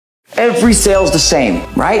every sale's the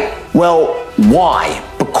same, right? Well, why?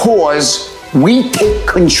 Because we take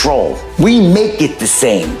control. We make it the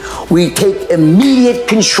same. We take immediate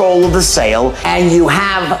control of the sale, and you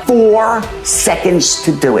have 4 seconds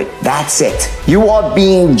to do it. That's it. You are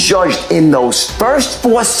being judged in those first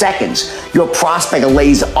 4 seconds. Your prospect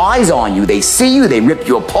lays eyes on you. They see you, they rip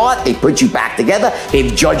you apart, they put you back together,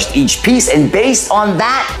 they've judged each piece, and based on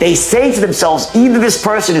that, they say to themselves, either this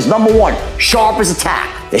person is, number 1, sharp as a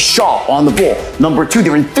tack. They're sharp on the ball. Number 2,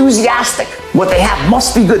 they're enthusiastic. What they have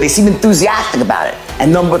must be good. They seem enthusiastic about it.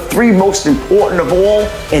 And number 3, most important of all,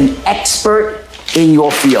 an expert in your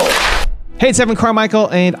field. Hey, it's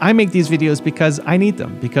Carmichael, and I make these videos because I need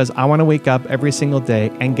them, because I want to wake up every single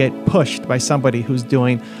day and get pushed by somebody who's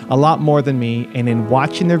doing a lot more than me. And in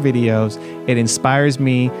watching their videos, it inspires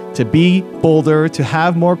me to be bolder, to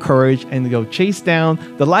have more courage, and to go chase down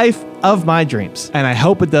the life of my dreams. And I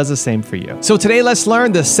hope it does the same for you. So today, let's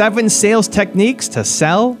learn the 7 sales techniques to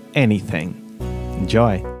sell anything.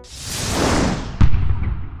 Enjoy.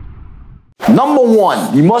 Number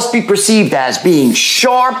 1, you must be perceived as being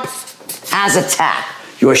sharp as a tack.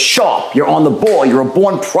 You're sharp, you're on the ball, you're a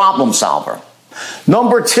born problem solver.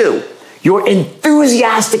 Number 2, you're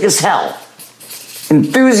enthusiastic as hell.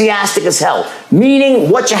 Enthusiastic as hell, meaning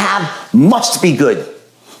what you have must be good.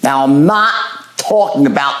 Now, I'm not talking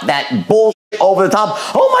about that bullshit over the top,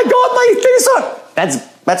 oh my God, my things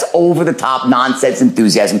are, that's over the top nonsense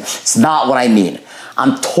enthusiasm. It's not what I mean.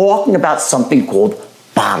 I'm talking about something called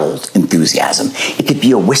bottled enthusiasm. It could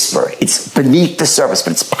be a whisper. It's beneath the surface,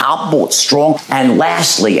 but it's palpable, it's strong. And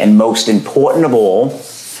lastly, and most important of all,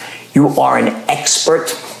 you are an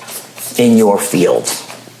expert in your field.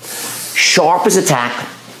 Sharp as a tack,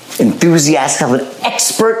 enthusiastic, an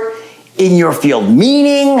expert in your field,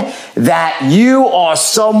 meaning that you are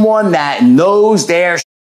someone that knows their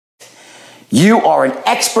shit. You are an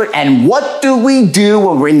expert, and what do we do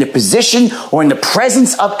when we're in the position or in the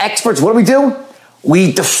presence of experts? What do?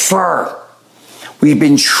 We defer. We've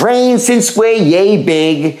been trained since we're yay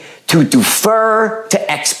big to defer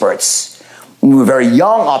to experts. When we were very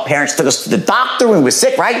young, our parents took us to the doctor when we were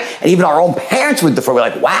sick, right? And even our own parents would defer. We're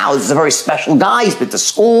like, wow, this is a very special guy. He's been to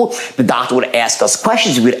school. The doctor would ask us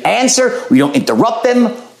questions. We would answer. We don't interrupt them.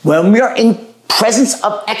 When we are in presence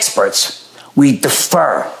of experts, we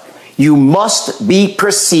defer. You must be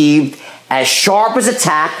perceived as sharp as a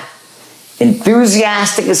tack,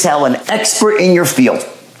 enthusiastic as hell, an expert in your field.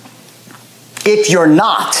 If you're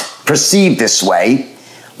not perceived this way,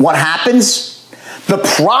 what happens? The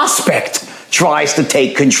prospect tries to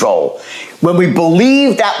take control. When we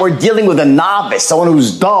believe that we're dealing with a novice, someone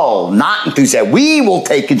who's dull, not enthusiastic, we will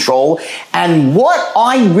take control. And what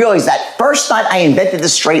I realized that first night I invented the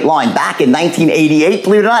straight line back in 1988,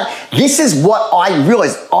 believe it or not, this is what I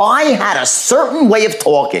realized. I had a certain way of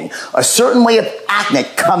talking, a certain way of acting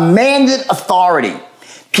that commanded authority.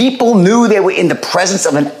 People knew they were in the presence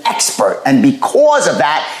of an expert, and because of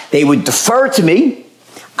that, they would defer to me.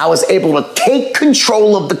 I was able to take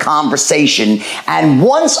control of the conversation, and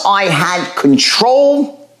once I had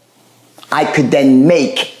control, I could then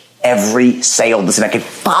make every sale decision. I could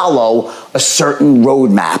follow a certain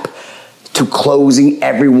roadmap to closing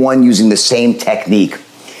everyone using the same technique.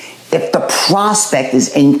 If the prospect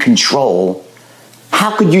is in control,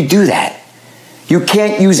 how could you do that? You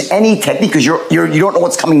can't use any technique because you don't know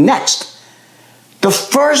what's coming next. The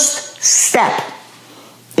first step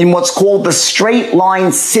in what's called the straight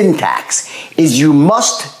line syntax is you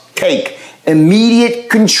must take immediate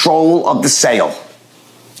control of the sale.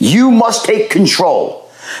 You must take control,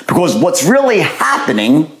 because what's really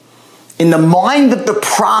happening in the mind of the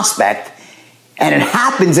prospect, and it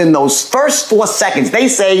happens in those first 4 seconds, they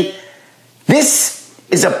say, this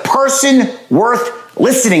is a person worth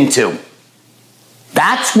listening to.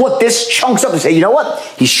 That's what this chunks up to say. You know what?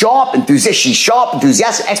 He's sharp, enthusiastic. She's sharp,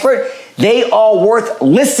 enthusiastic, expert. They are worth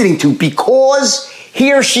listening to because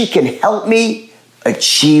he or she can help me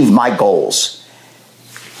achieve my goals.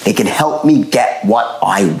 They can help me get what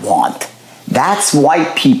I want. That's why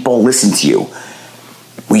people listen to you.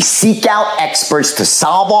 We seek out experts to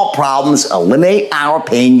solve our problems, eliminate our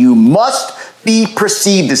pain. You must be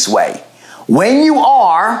perceived this way. When you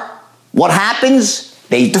are, what happens?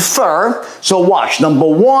 They defer. So watch. Number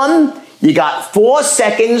 1, you got 4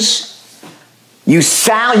 seconds. You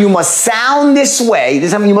must sound this way.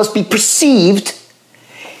 This time you must be perceived.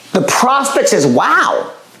 The prospect says,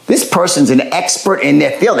 wow, this person's an expert in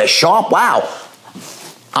their field. They're sharp. Wow.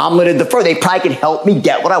 I'm going to defer. They probably can help me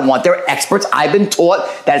get what I want. They're experts. I've been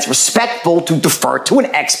taught that it's respectful to defer to an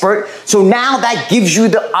expert. So now that gives you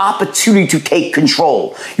the opportunity to take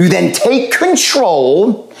control. You then take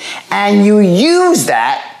control and you use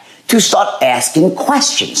that to start asking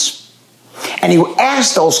questions. And you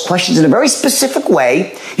ask those questions in a very specific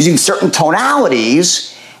way, using certain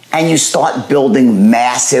tonalities, and you start building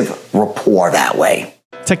massive rapport that way.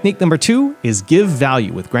 Technique number 2 is give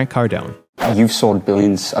value with Grant Cardone. You've sold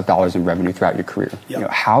billions of dollars in revenue throughout your career. Yep. You know,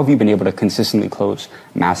 how have you been able to consistently close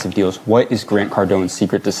massive deals? What is Grant Cardone's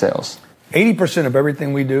secret to sales? 80% of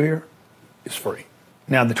everything we do here is free.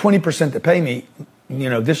 Now, the 20% that pay me,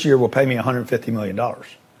 this year will pay me $150 million.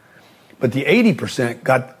 But the 80%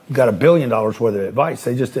 got $1 billion worth of advice.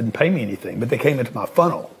 They just didn't pay me anything, but they came into my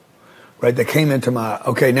funnel, right? They came into my,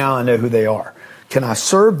 okay, now I know who they are. Can I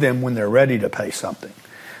serve them when they're ready to pay something?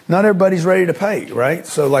 Not everybody's ready to pay, right?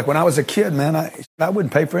 So like when I was a kid, man, I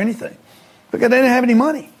wouldn't pay for anything because I didn't have any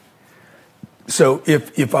money. So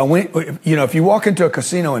if I went, if you walk into a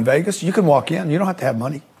casino in Vegas, you can walk in. You don't have to have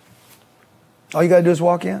money. All you got to do is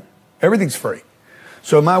walk in. Everything's free.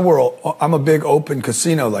 So in my world, I'm a big open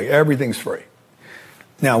casino, like everything's free.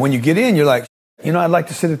 Now, when you get in, you're like, I'd like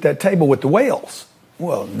to sit at that table with the whales.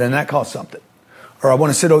 Well, then that costs something. Or I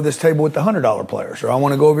want to sit over this table with the $100 players. Or I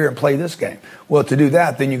want to go over here and play this game. Well, to do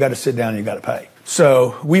that, then you got to sit down and you got to pay.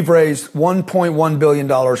 So we've raised $1.1 billion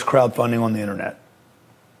crowdfunding on the internet.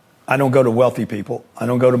 I don't go to wealthy people. I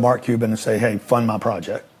don't go to Mark Cuban and say, hey, fund my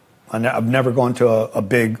project. I've never gone to a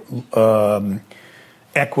big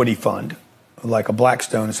equity fund like a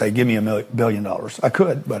Blackstone and say, give me $1 billion. I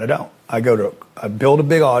could, but I don't. I build a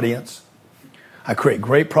big audience. I create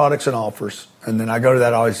great products and offers. And then I go to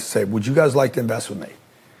that audience and say, would you guys like to invest with me?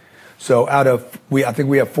 So I think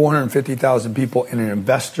we have 450,000 people in an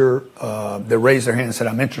investor that raised their hand and said,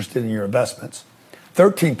 I'm interested in your investments.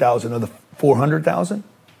 13,000 of the 400,000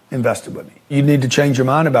 invested with me. You need to change your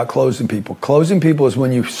mind about closing people. Closing people is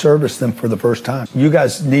when you service them for the first time. You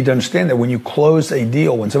guys need to understand that when you close a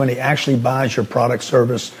deal, when somebody actually buys your product,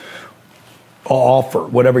 service, or offer,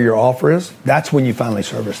 whatever your offer is, that's when you finally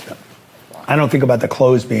service them. I don't think about the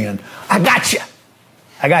close being, I got you.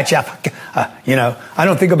 I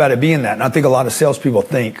don't think about it being that. And I think a lot of salespeople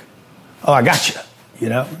think, oh, I got you.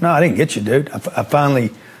 No, I didn't get you, dude. I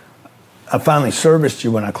finally serviced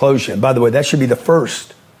you when I closed you. And by the way, that should be the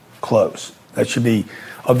first close. That should be,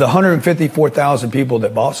 of the 154,000 people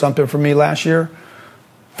that bought something from me last year,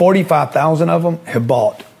 45,000 of them have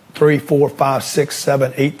bought 3, 4, 5, 6,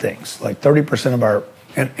 7, 8 things. Like 30% of our,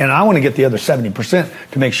 and I want to get the other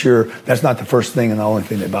 70% to make sure that's not the first thing and the only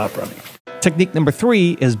thing they buy from me. Technique number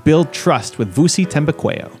 3 is build trust with Vusi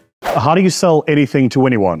Thembekwayo. How do you sell anything to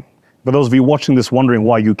anyone? For those of you watching this wondering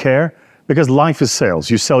why you care, because life is sales.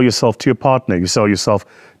 You sell yourself to your partner, you sell yourself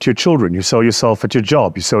to your children, you sell yourself at your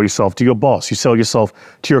job, you sell yourself to your boss, you sell yourself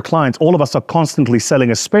to your clients. All of us are constantly selling,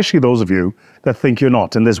 especially those of you that think you're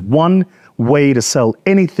not. And there's one way to sell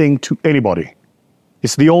anything to anybody.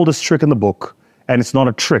 It's the oldest trick in the book, and it's not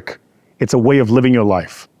a trick. It's a way of living your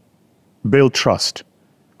life. Build trust.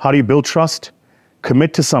 How do you build trust?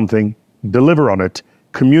 Commit to something, deliver on it,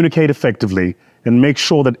 communicate effectively, and make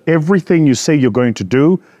sure that everything you say you're going to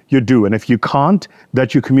do, you do. And if you can't,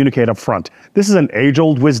 that you communicate up front. This is an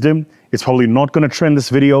age-old wisdom. It's probably not going to trend this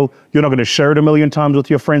video. You're not going to share it a million times with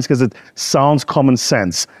your friends because it sounds common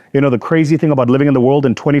sense. The crazy thing about living in the world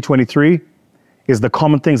in 2023 is the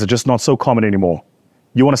common things are just not so common anymore.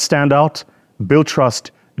 You want to stand out, build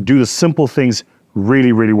trust, do the simple things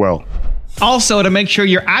really, really well. Also, to make sure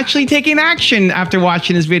you're actually taking action after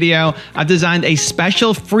watching this video, I've designed a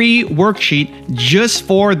special free worksheet just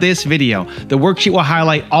for this video. The worksheet will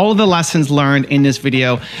highlight all of the lessons learned in this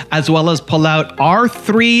video, as well as pull out our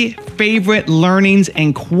 3 favorite learnings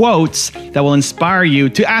and quotes that will inspire you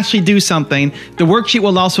to actually do something. The worksheet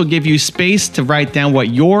will also give you space to write down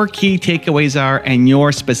what your key takeaways are and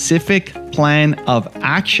your specific plan of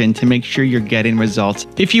action to make sure you're getting results.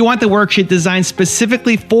 If you want the worksheet designed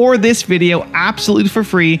specifically for this video, absolutely for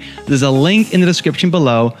free, there's a link in the description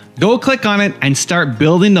below. Go click on it and start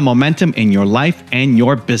building the momentum in your life and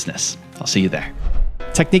your business. I'll see you there.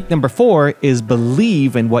 Technique number 4 is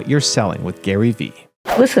believe in what you're selling with Gary Vee.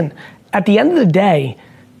 Listen, at the end of the day,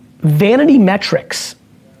 vanity metrics,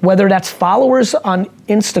 whether that's followers on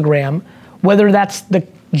Instagram, whether that's the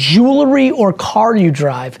jewelry or car you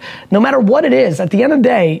drive, no matter what it is, at the end of the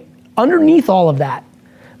day, underneath all of that,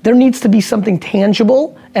 there needs to be something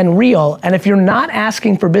tangible and real. And if you're not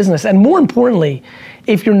asking for business, and more importantly,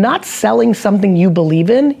 if you're not selling something you believe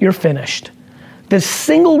in, you're finished. The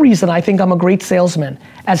single reason I think I'm a great salesman,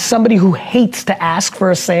 as somebody who hates to ask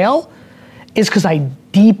for a sale, is because I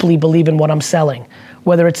deeply believe in what I'm selling.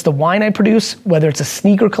 Whether it's the wine I produce, whether it's a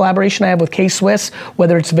sneaker collaboration I have with K-Swiss,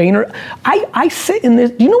 whether it's Vayner, I sit in this,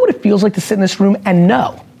 do you know what it feels like to sit in this room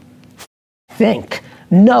and think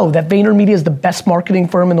know that VaynerMedia is the best marketing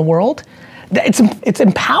firm in the world, it's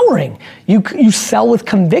empowering. You sell with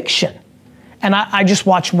conviction. And I just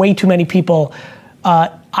watch way too many people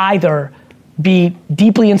either be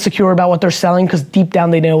deeply insecure about what they're selling because deep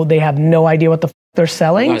down they know they have no idea what the they're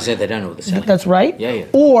selling. I said they don't know what they're selling. That's right. Yeah.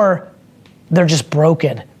 Or they're just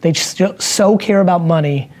broken. They just so care about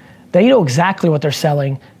money. They know exactly what they're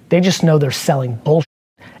selling. They just know they're selling bullshit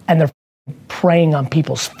and they're preying on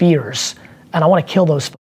people's fears. And I want to kill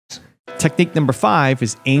those. Technique number 5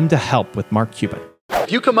 is aim to help with Mark Cuban.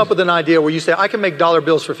 If you come up with an idea where you say, I can make dollar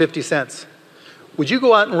bills for 50 cents, would you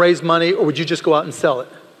go out and raise money or would you just go out and sell it?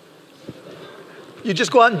 You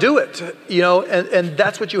just go out and do it, you know, and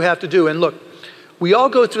that's what you have to do. And look, we all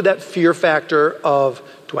go through that fear factor of,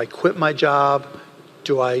 do I quit my job?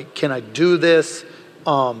 Can I do this?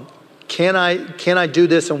 Can I do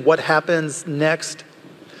this and what happens next?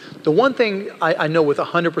 The one thing I know with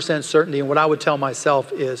 100% certainty and what I would tell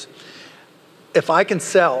myself is, if I can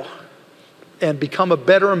sell and become a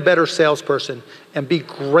better and better salesperson and be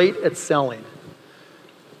great at selling,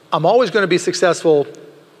 I'm always going to be successful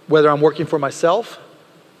whether I'm working for myself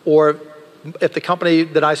or if the company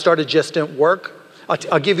that I started just didn't work.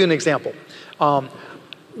 I'll give you an example. Out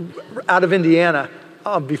of Indiana,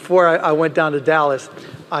 before I went down to Dallas,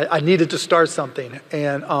 I needed to start something.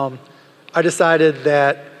 And I decided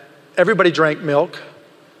that everybody drank milk.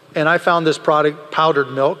 And I found this product,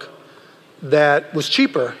 powdered milk, that was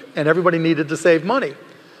cheaper. And everybody needed to save money.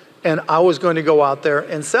 And I was going to go out there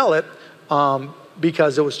and sell it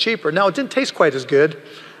because it was cheaper. Now, it didn't taste quite as good.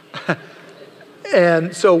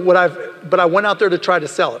 And so but I went out there to try to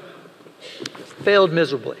sell it. Failed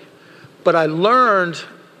miserably. But I learned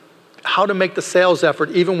how to make the sales effort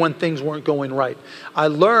even when things weren't going right. I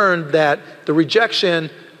learned that the rejection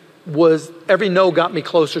was, every no got me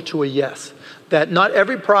closer to a yes. That not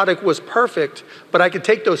every product was perfect, but I could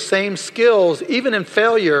take those same skills, even in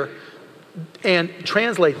failure, and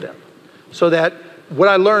translate them. So that what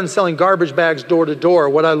I learned selling garbage bags door to door,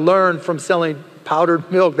 what I learned from selling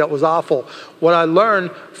powdered milk that was awful, what I learned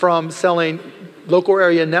from selling local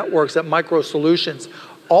area networks at Micro Solutions,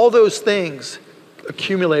 all those things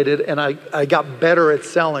accumulated and I got better at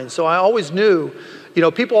selling. So I always knew, you know,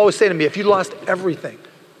 people always say to me, if you lost everything,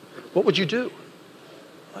 what would you do?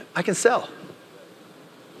 I can sell.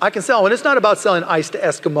 I can sell. And it's not about selling ice to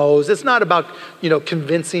Eskimos. It's not about, you know,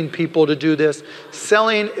 convincing people to do this.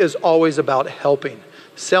 Selling is always about helping.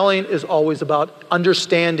 Selling is always about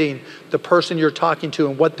understanding the person you're talking to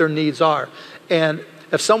and what their needs are. And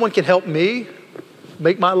if someone can help me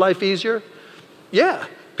make my life easier, yeah.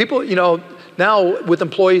 People, you know, now with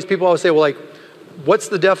employees, people always say, well, like, what's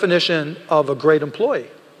the definition of a great employee?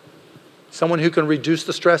 Someone who can reduce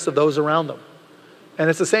the stress of those around them. And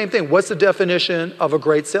it's the same thing. What's the definition of a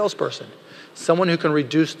great salesperson? Someone who can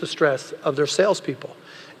reduce the stress of their salespeople.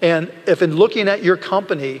 And if in looking at your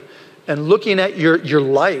company and looking at your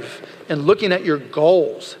life and looking at your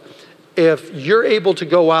goals, if you're able to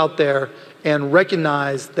go out there and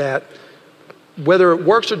recognize that whether it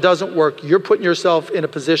works or doesn't work, you're putting yourself in a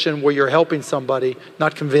position where you're helping somebody,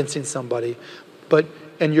 not convincing somebody,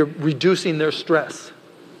 and you're reducing their stress.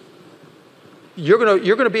 You're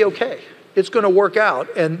gonna be okay. It's gonna work out.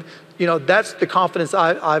 And you know, that's the confidence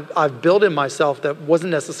I've built in myself that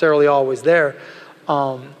wasn't necessarily always there.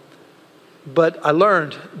 But I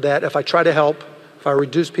learned that if I try to help, if I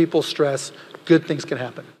reduce people's stress, good things can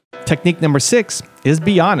happen. Technique number 6 is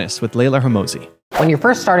be honest with Leila Hormozi. When you're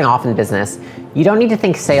first starting off in business, you don't need to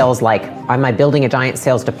think sales like, am I building a giant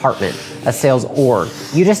sales department, a sales org?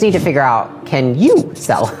 You just need to figure out, can you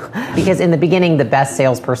sell? Because in the beginning, the best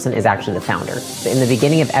salesperson is actually the founder. In the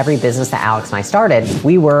beginning of every business that Alex and I started,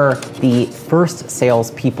 we were the first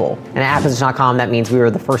salespeople. And at acquisition.com, that means we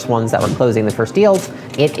were the first ones that were closing the first deals.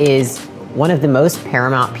 It is one of the most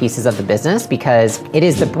paramount pieces of the business because it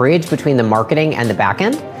is the bridge between the marketing and the back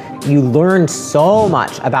end. You learn so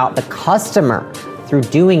much about the customer through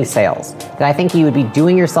doing sales that I think you would be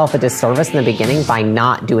doing yourself a disservice in the beginning by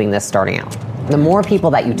not doing this starting out. The more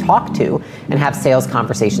people that you talk to and have sales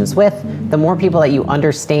conversations with, the more people that you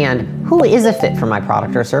understand who is a fit for my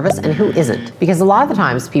product or service and who isn't. Because a lot of the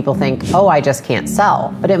times people think, oh, I just can't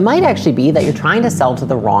sell. But it might actually be that you're trying to sell to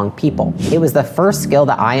the wrong people. It was the first skill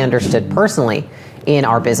that I understood personally in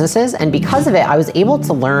our businesses, and because of it, I was able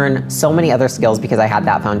to learn so many other skills because I had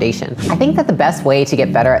that foundation. I think that the best way to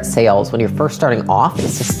get better at sales when you're first starting off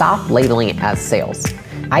is to stop labeling it as sales.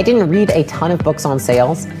 I didn't read a ton of books on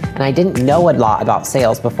sales, and I didn't know a lot about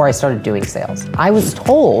sales before I started doing sales. I was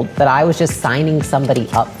told that I was just signing somebody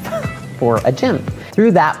up for a gym. through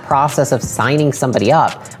that process of signing somebody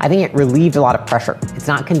up, I think it relieved a lot of pressure. It's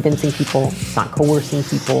not convincing people, it's not coercing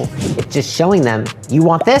people, it's just showing them, you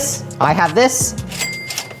want this, I have this,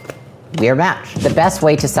 we're matched. The best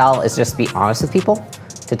way to sell is just to be honest with people,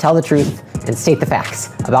 to tell the truth, and state the facts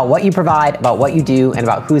about what you provide, about what you do, and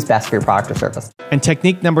about who's best for your product or service. And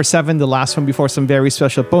technique number 7, the last one before some very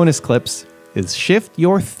special bonus clips, is shift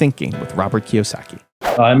your thinking with Robert Kiyosaki.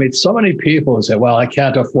 I meet so many people who say, well, I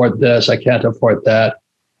can't afford this, I can't afford that,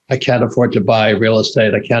 I can't afford to buy real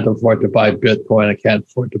estate, I can't afford to buy Bitcoin, I can't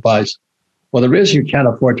afford to buy. Well, the reason you can't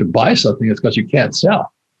afford to buy something is because you can't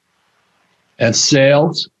sell. And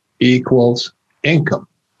sales equals income.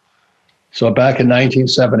 So back in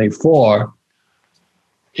 1974,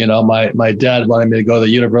 you know, my dad wanted me to go to the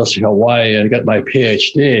University of Hawaii and get my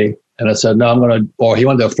PhD. And I said, no, or he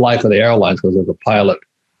wanted to fly for the airlines because I was a pilot.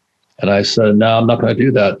 And I said, no, I'm not going to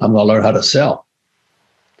do that. I'm going to learn how to sell.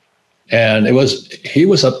 And he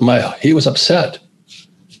was upset.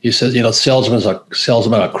 He said, you know, salesmen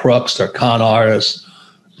are crooks, they're con artists.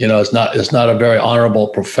 You know, it's not a very honorable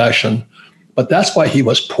profession. But that's why he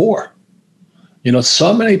was poor. You know,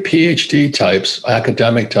 so many PhD types,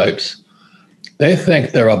 academic types, they think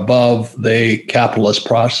they're above the capitalist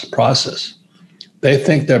process. They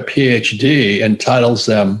think their PhD entitles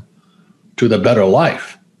them to the better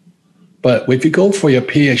life. But if you go for your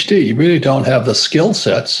PhD, you really don't have the skill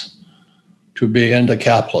sets to be in the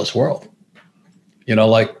capitalist world. You know,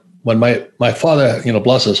 like when my father, you know,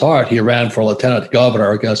 bless his heart, he ran for lieutenant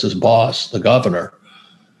governor against his boss, the governor,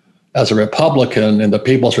 as a Republican in the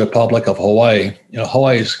People's Republic of Hawaii. You know,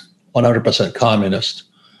 Hawaii's 100% communist.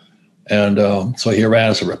 And so he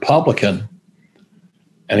ran as a Republican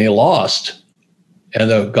and he lost.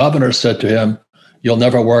 And the governor said to him, you'll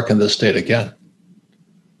never work in this state again.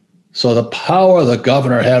 So the power the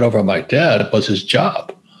governor had over my dad was his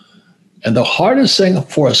job. And the hardest thing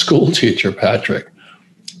for a school teacher, Patrick,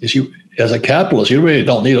 is as a capitalist, you really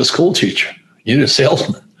don't need a school teacher. You need a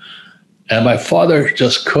salesman. And my father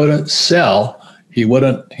just couldn't sell. He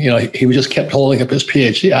wouldn't, you know, he just kept holding up his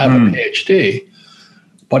PhD. I have a PhD,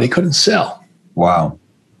 but he couldn't sell. Wow.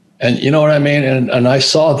 And you know what I mean? And I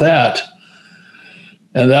saw that.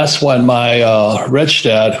 And that's when my rich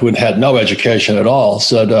dad, who had no education at all,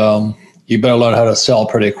 said, you better learn how to sell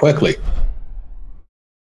pretty quickly.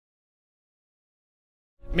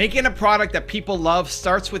 Making a product that people love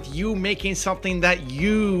starts with you making something that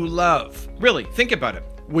you love. Really, think about it.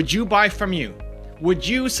 Would you buy from you? Would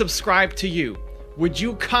you subscribe to you? Would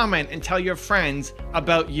you comment and tell your friends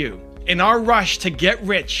about you? In our rush to get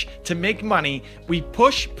rich, to make money, we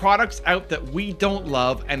push products out that we don't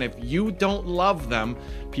love, and if you don't love them,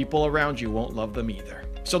 people around you won't love them either.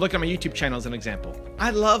 So look at my YouTube channel as an example. I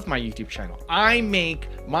love my YouTube channel. I make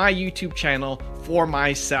my YouTube channel for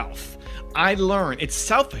myself. I learn. It's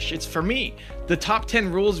selfish. It's for me. The top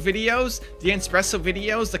 10 rules videos, the espresso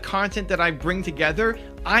videos, the content that I bring together,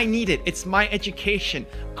 I need it. It's my education.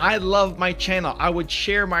 I love my channel. I would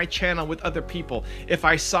share my channel with other people. If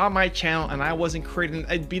I saw my channel and I wasn't creating,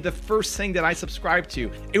 it'd be the first thing that I subscribe to.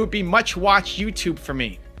 It would be much watched YouTube for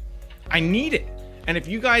me. I need it. And if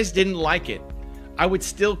you guys didn't like it, I would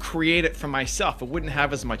still create it for myself. It wouldn't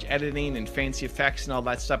have as much editing and fancy effects and all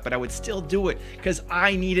that stuff, but I would still do it because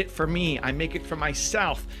I need it for me. I make it for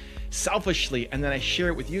myself selfishly, and then I share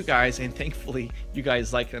it with you guys, and thankfully you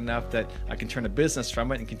guys like it enough that I can turn a business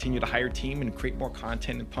from it and continue to hire a team and create more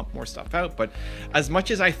content and pump more stuff out. But as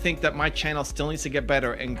much as I think that my channel still needs to get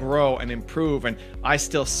better and grow and improve, and I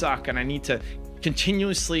still suck and I need to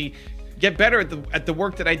continuously get better at the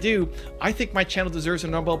work that I do, I think my channel deserves a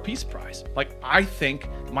Nobel Peace Prize. Like, I think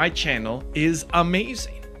my channel is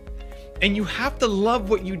amazing. And you have to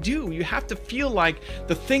love what you do. You have to feel like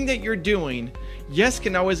the thing that you're doing, yes,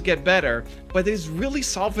 can always get better, but is really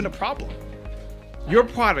solving a problem. Your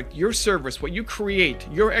product, your service, what you create,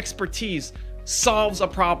 your expertise solves a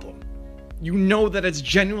problem. You know that it's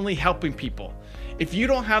genuinely helping people. If you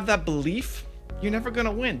don't have that belief, you're never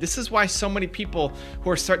gonna win. This is why so many people who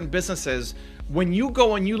are starting businesses, when you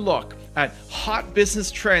go and you look at hot business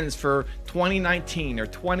trends for 2019 or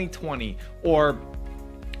 2020, or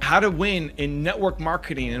how to win in network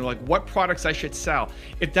marketing and like what products I should sell,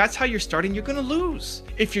 if that's how you're starting, you're gonna lose.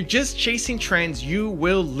 If you're just chasing trends, you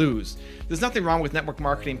will lose. There's nothing wrong with network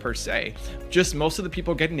marketing per se. Just most of the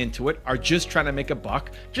people getting into it are just trying to make a buck,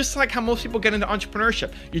 just like how most people get into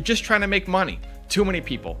entrepreneurship. You're just trying to make money. Too many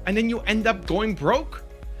people. And then you end up going broke.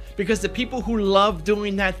 Because the people who love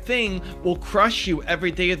doing that thing will crush you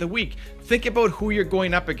every day of the week. Think about who you're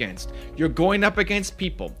going up against. You're going up against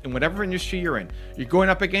people in whatever industry you're in. You're going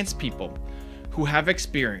up against people who have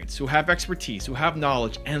experience, who have expertise, who have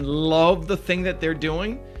knowledge, and love the thing that they're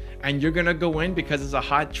doing, and you're gonna go in because it's a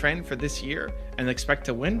hot trend for this year and expect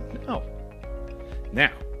to win? No.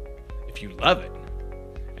 Now, if you love it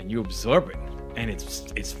and you absorb it and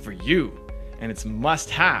it's for you and it's must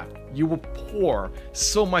have, you will pour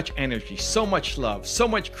so much energy, so much love, so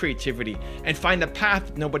much creativity, and find a path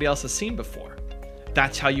that nobody else has seen before.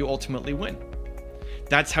 That's how you ultimately win.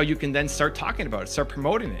 That's how you can then start talking about it, start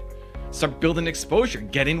promoting it, start building exposure,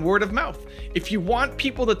 getting word of mouth. If you want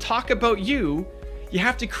people to talk about you, you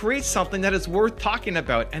have to create something that is worth talking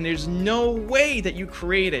about, and there's no way that you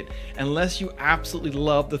create it unless you absolutely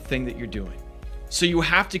love the thing that you're doing. So you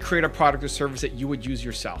have to create a product or service that you would use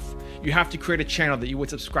yourself. You have to create a channel that you would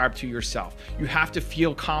subscribe to yourself. You have to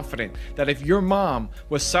feel confident that if your mom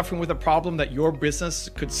was suffering with a problem that your business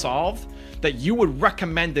could solve, that you would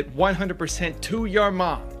recommend it 100% to your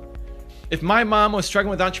mom. If my mom was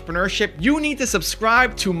struggling with entrepreneurship, you need to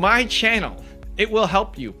subscribe to my channel. It will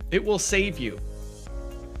help you. It will save you.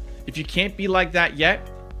 If you can't be like that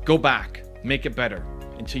yet, go back, make it better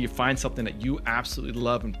until you find something that you absolutely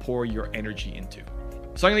love and pour your energy into.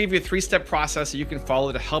 So I'm gonna give you a 3-step process that you can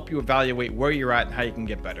follow to help you evaluate where you're at and how you can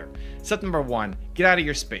get better. Step number 1, get out of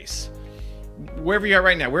your space. Wherever you're at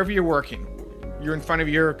right now, wherever you're working, you're in front of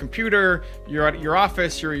your computer, you're at your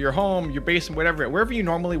office, you're at your home, your basement, whatever, wherever you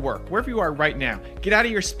normally work, wherever you are right now, get out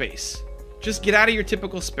of your space. Just get out of your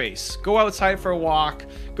typical space. Go outside for a walk,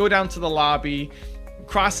 go down to the lobby,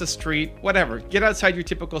 cross the street, whatever. Get outside your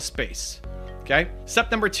typical space. Okay?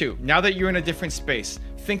 Step number 2, now that you're in a different space,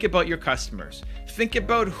 think about your customers. Think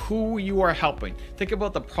about who you are helping. Think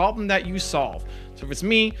about the problem that you solve. So if it's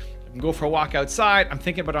me, I can go for a walk outside. I'm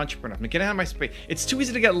thinking about entrepreneurs. I'm getting out of my space. It's too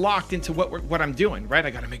easy to get locked into what I'm doing, right?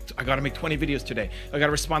 I gotta make 20 videos today. I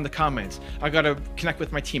gotta respond to comments. I gotta connect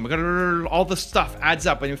with my team. All the stuff adds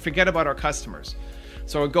up, and you forget about our customers.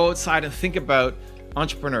 So I go outside and think about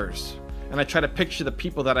entrepreneurs. And I try to picture the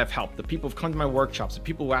people that I've helped, the people who've come to my workshops, the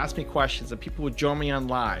people who ask me questions, the people who join me on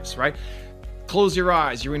lives, right? Close your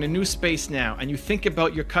eyes, you're in a new space now, and you think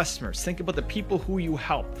about your customers. Think about the people who you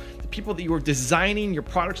help, the people that you are designing your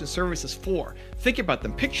products and services for. Think about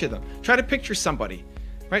them, picture them. Try to picture somebody,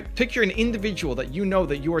 right? Picture an individual that you know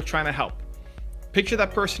that you are trying to help. Picture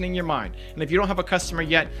that person in your mind. And if you don't have a customer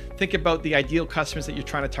yet, think about the ideal customers that you're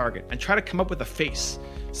trying to target and try to come up with a face,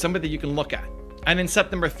 somebody that you can look at. And in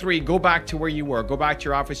step number 3, go back to where you were. Go back to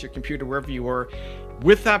your office, your computer, wherever you were,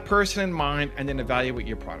 with that person in mind, and then evaluate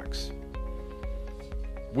your products.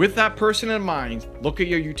 With that person in mind, look at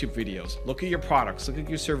your YouTube videos, look at your products, look at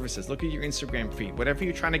your services, look at your Instagram feed, whatever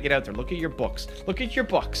you're trying to get out there, look at your books. Look at your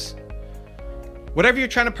books. Whatever you're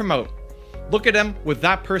trying to promote, look at them with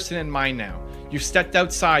that person in mind now. You've stepped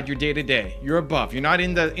outside your day-to-day. You're above. You're not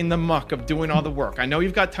in the muck of doing all the work. I know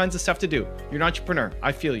you've got tons of stuff to do. You're an entrepreneur.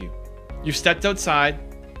 I feel you. You've stepped outside,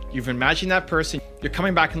 you've imagined that person, you're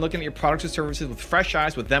coming back and looking at your products or services with fresh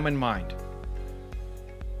eyes, with them in mind.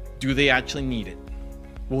 Do they actually need it?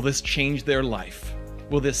 Will this change their life?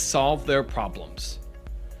 Will this solve their problems?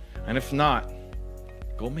 And if not,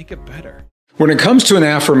 go make it better. When it comes to an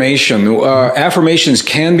affirmation, affirmations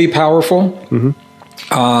can be powerful,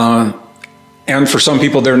 and for some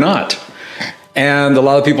people they're not. And a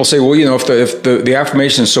lot of people say, well, you know, if the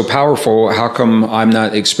affirmation is so powerful, how come I'm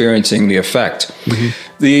not experiencing the effect?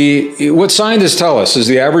 What scientists tell us is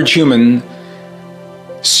the average human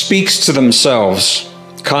speaks to themselves,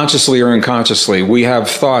 consciously or unconsciously. We have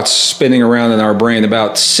thoughts spinning around in our brain,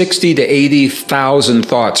 about 60 to 80,000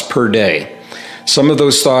 thoughts per day. Some of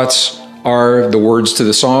those thoughts are the words to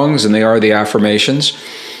the songs, and they are the affirmations.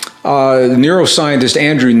 Neuroscientist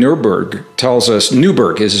Andrew Newberg tells us,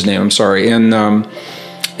 Newberg is his name, I'm sorry, in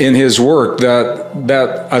his work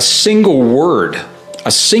that a single word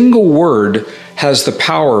has the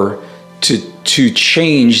power to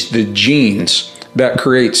change the genes that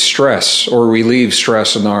create stress or relieve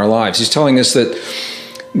stress in our lives. He's telling us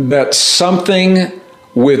that something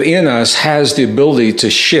within us has the ability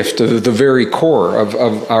to shift to the very core of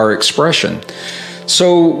our expression.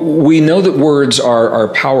 So we know that words are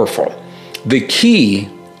powerful. The key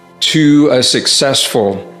to a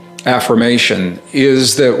successful affirmation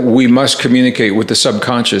is that we must communicate with the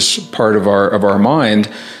subconscious part of our mind,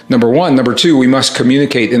 number one. Number two, we must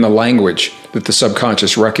communicate in the language that the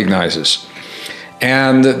subconscious recognizes.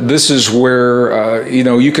 And this is where,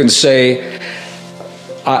 you can say,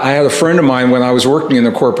 I had a friend of mine when I was working in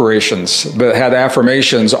the corporations that had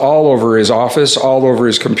affirmations all over his office, all over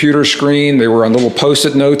his computer screen. They were on little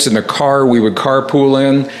Post-it notes in the car we would carpool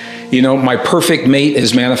in. You know, my perfect mate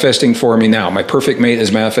is manifesting for me now. My perfect mate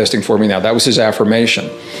is manifesting for me now. That was his affirmation.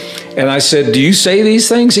 And I said, do you say these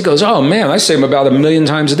things? He goes, oh man, I say them about 1 million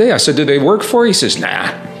times a day. I said, do they work for you? He says,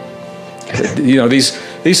 nah. You know, these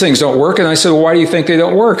things don't work. And I said, well, why do you think they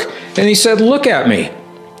don't work? And he said, look at me.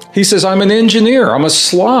 He says, I'm an engineer. I'm a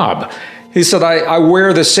slob. He said, I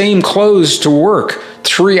wear the same clothes to work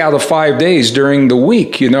 3 out of 5 days during the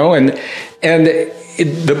week, you know, and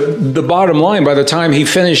the bottom line, by the time he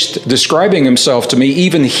finished describing himself to me,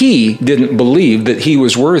 even he didn't believe that he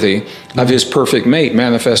was worthy of his perfect mate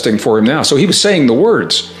manifesting for him now. So he was saying the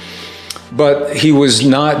words, but he was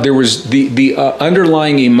not, there was the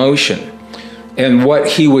underlying emotion, and what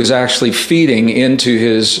he was actually feeding into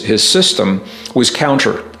his system was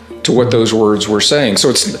counter to what those words were saying. So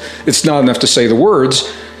it's not enough to say the words.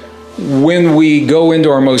 When we go into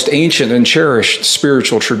our most ancient and cherished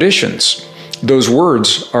spiritual traditions, those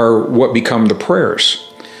words are what become the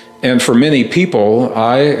prayers. And for many people,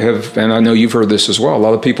 and I know you've heard this as well, a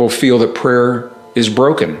lot of people feel that prayer is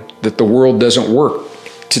broken, that the world doesn't work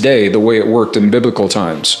today the way it worked in biblical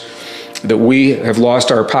times, that we have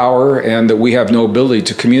lost our power and that we have no ability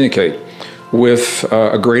to communicate with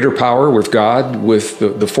a greater power, with God, with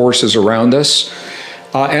the forces around us.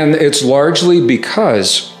 And it's largely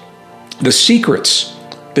because the secrets,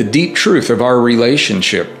 the deep truth of our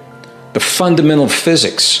relationship, the fundamental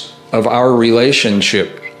physics of our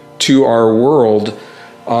relationship to our world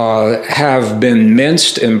have been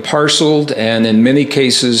minced and parceled and in many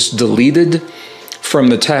cases deleted from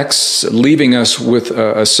the texts, leaving us with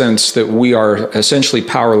a sense that we are essentially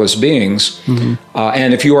powerless beings. Mm-hmm.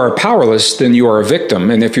 And if you are powerless, then you are a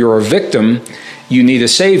victim. And if you're a victim, you need a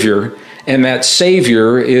savior. And that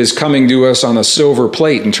savior is coming to us on a silver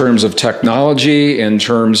plate in terms of technology, in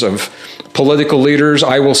terms of political leaders.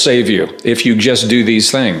 I will save you if you just do these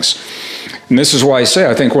things. And this is why I say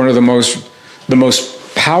I think one of the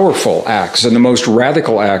most powerful acts and the most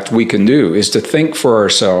radical act we can do is to think for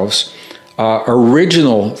ourselves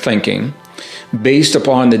original thinking based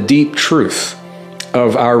upon the deep truth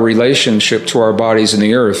of our relationship to our bodies and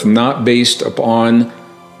the earth, not based upon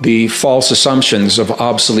the false assumptions of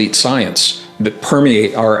obsolete science that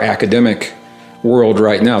permeate our academic world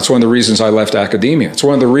right now. It's one of the reasons I left academia. It's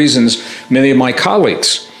one of the reasons many of my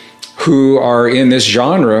colleagues who are in this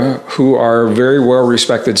genre, who are very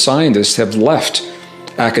well-respected scientists, have left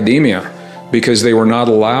academia because they were not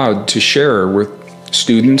allowed to share with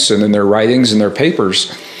students and in their writings and their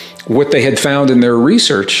papers what they had found in their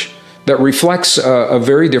research that reflects a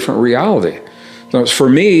very different reality. Now, for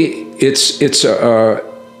me, it's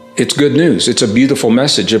good news. It's a beautiful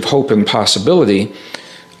message of hope and possibility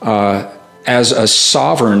as a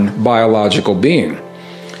sovereign biological being.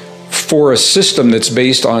 For a system that's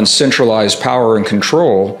based on centralized power and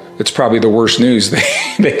control, it's probably the worst news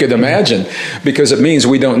they could imagine, because it means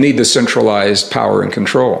we don't need the centralized power and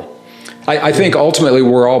control. I think ultimately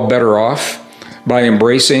we're all better off by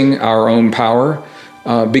embracing our own power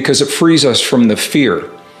because it frees us from the fear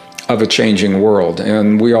of a changing world.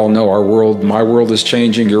 And we all know our world, my world is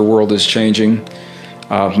changing, your world is changing.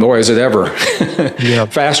 Nor is it ever.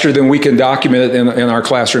 Yep. Faster than we can document it in our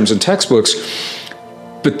classrooms and textbooks.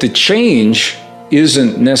 But the change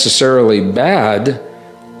isn't necessarily bad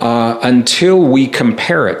until we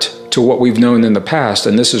compare it to what we've known in the past,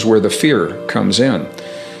 and this is where the fear comes in.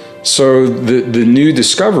 So the new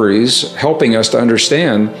discoveries helping us to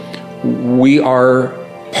understand we are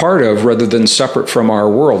part of rather than separate from our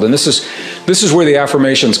world. And this is where the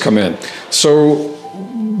affirmations come in. So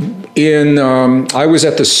I was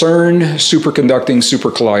at the CERN superconducting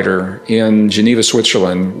supercollider in Geneva,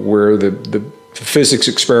 Switzerland, where the physics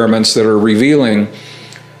experiments that are revealing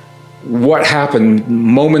what happened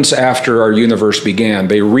moments after our universe began.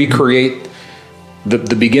 They recreate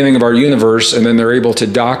the beginning of our universe, and then they're able to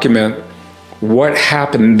document what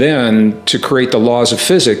happened then to create the laws of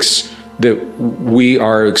physics that we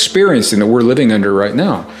are experiencing, that we're living under right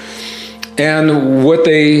now. And what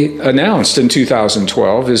they announced in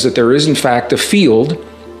 2012 is that there is in fact a field,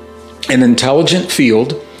 an intelligent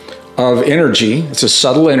field of energy. It's a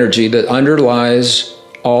subtle energy that underlies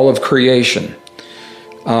all of creation.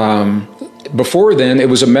 Before then, it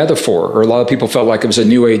was a metaphor, or a lot of people felt like it was a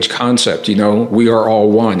new age concept. You know, we are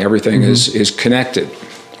all one. Everything is connected.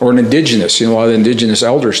 Or an indigenous, a lot of indigenous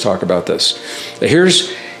elders talk about this.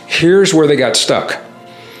 Here's where they got stuck.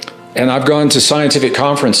 And I've gone to scientific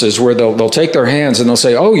conferences where they'll take their hands and they'll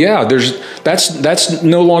say, oh yeah, that's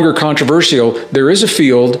no longer controversial. There is a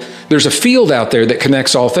field. There's a field out there that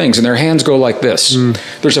connects all things. And their hands go like this.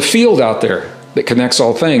 There's a field out there that connects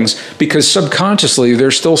all things, because subconsciously they're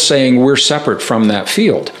still saying we're separate from that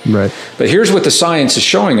field. Right. But here's what the science is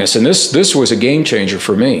showing us, and this was a game changer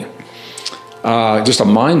for me. Just a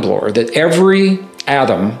mind blower, that every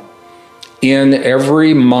atom in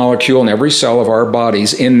every molecule and every cell of our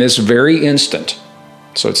bodies in this very instant.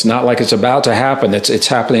 So it's not like it's about to happen, it's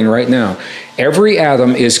happening right now. Every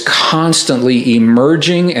atom is constantly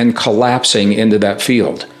emerging and collapsing into that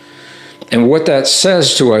field. And what that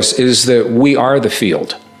says to us is that we are the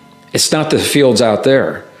field. It's not the fields out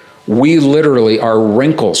there. We literally are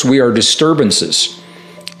wrinkles, we are disturbances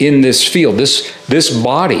in this field, this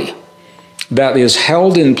body that is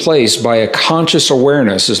held in place by a conscious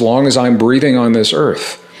awareness as long as I'm breathing on this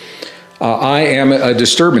earth. I am a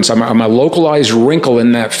disturbance. I'm a localized wrinkle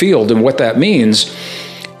in that field. And what that means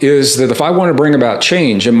is that if I want to bring about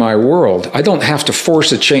change in my world, I don't have to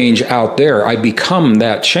force a change out there. I become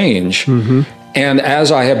that change. And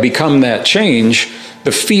as I have become that change,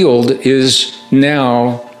 the field is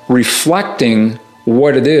now reflecting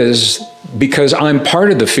what it is because I'm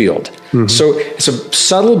part of the field. So it's a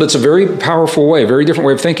subtle, but it's a very powerful way, very different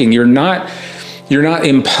way of thinking. You're not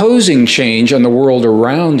imposing change on the world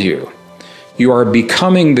around you. You are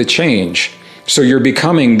becoming the change. So you're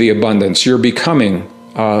becoming the abundance. You're becoming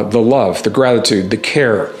the love, the gratitude, the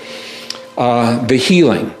care, the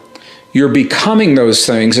healing. You're becoming those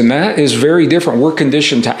things, and that is very different. We're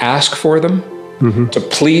conditioned to ask for them, to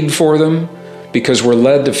plead for them, because we're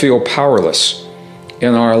led to feel powerless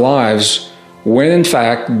in our lives, when in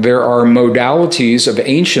fact there are modalities of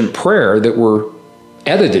ancient prayer that were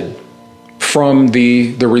edited from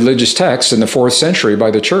the religious texts in the 4th century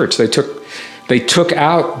by the church. They took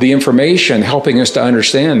out the information helping us to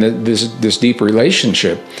understand this deep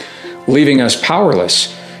relationship, leaving us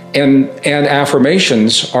powerless. And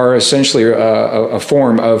affirmations are essentially a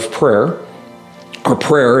form of prayer, or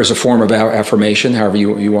prayer is a form of affirmation, however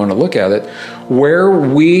you want to look at it, where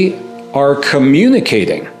we are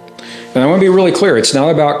communicating. And I want to be really clear, it's not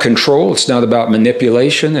about control, it's not about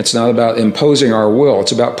manipulation, it's not about imposing our will,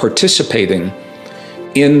 it's about participating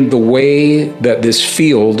in the way that this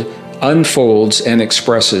field unfolds and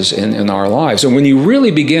expresses in our lives. And when you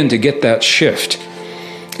really begin to get that shift,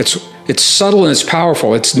 it's subtle and it's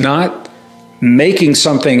powerful. It's not making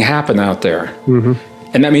something happen out there.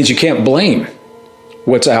 And that means you can't blame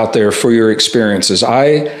what's out there for your experiences.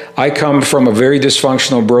 I come from a very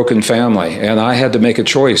dysfunctional, broken family, and I had to make a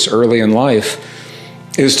choice early in life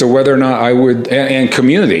as to whether or not I would, and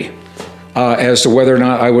community, as to whether or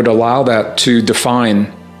not I would allow that to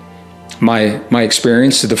define my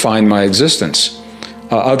experience, to define my existence.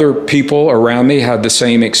 Other people around me had the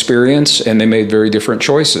same experience, and they made very different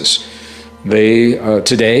choices. They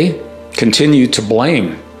today continue to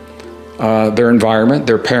blame their environment,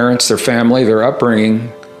 their parents, their family, their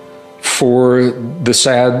upbringing for the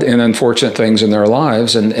sad and unfortunate things in their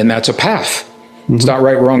lives, and that's a path. It's not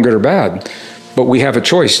right, wrong, good, or bad, but we have a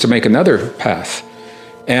choice to make another path.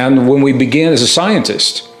 And when we began as a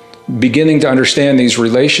scientist, beginning to understand these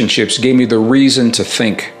relationships gave me the reason to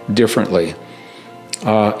think differently.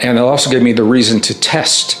 And it also gave me the reason to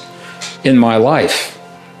test in my life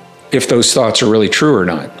if those thoughts are really true or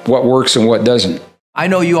not, what works and what doesn't. I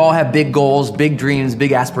know you all have big goals, big dreams,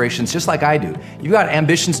 big aspirations, just like I do. You've got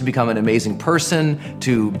ambitions to become an amazing person,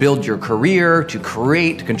 to build your career, to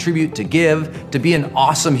create, to contribute, to give, to be an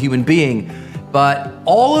awesome human being. But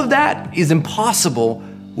all of that is impossible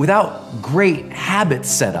without great habits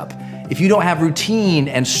set up. If you don't have routine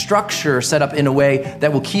and structure set up in a way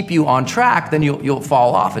that will keep you on track, then you'll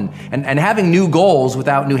fall off. And having new goals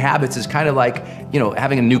without new habits is kind of like,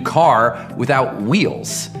 having a new car without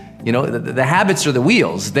wheels. The habits are the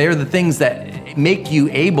wheels. They're the things that make you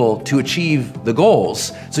able to achieve the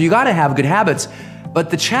goals. So you gotta have good habits. But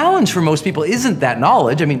the challenge for most people isn't that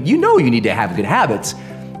knowledge. I mean, you need to have good habits.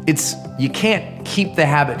 It's you can't keep the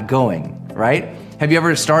habit going, right? Have you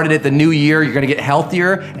ever started at the new year, you're gonna get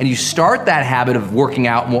healthier, and you start that habit of working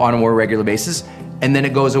out on a more regular basis, and then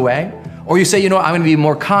it goes away? Or you say, I'm gonna be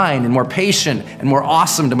more kind and more patient and more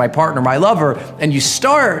awesome to my partner, my lover, and you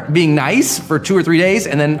start being nice for 2 or 3 days,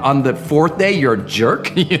 and then on the 4th day, you're a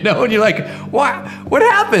jerk, and you're like, what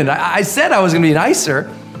happened? I said I was gonna be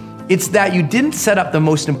nicer. It's that you didn't set up the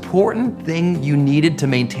most important thing you needed to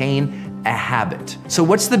maintain a habit. So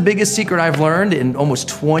what's the biggest secret I've learned in almost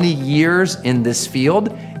 20 years in this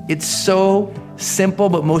field? It's so simple,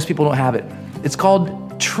 but most people don't have it. It's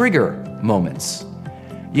called trigger moments.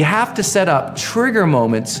 You have to set up trigger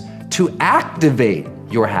moments to activate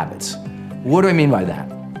your habits. What do I mean by that?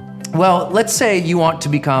 Well, let's say you want to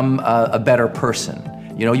become a better person.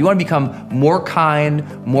 You want to become more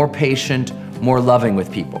kind, more patient, more loving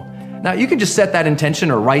with people. Now, you can just set that intention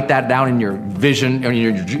or write that down in your vision, or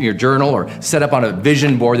in your journal, or set up on a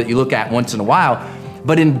vision board that you look at once in a while.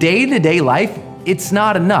 But in day-to-day life, it's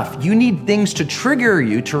not enough. You need things to trigger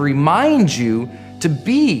you, to remind you to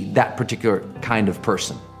be that particular kind of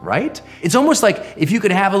person, right? It's almost like if you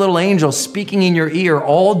could have a little angel speaking in your ear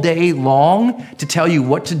all day long to tell you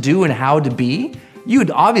what to do and how to be,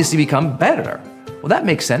 you'd obviously become better. Well, that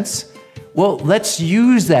makes sense. Well, let's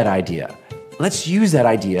use that idea. Let's use that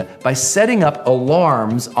idea by setting up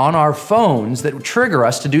alarms on our phones that trigger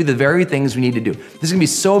us to do the very things we need to do. This is gonna be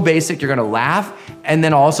so basic, you're gonna laugh, and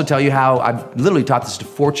then I'll also tell you how I've literally taught this to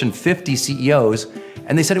Fortune 50 CEOs,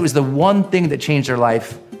 and they said it was the one thing that changed their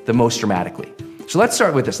life the most dramatically. So let's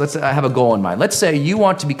start with this. Let's have a goal in mind. Let's say you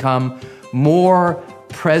want to become more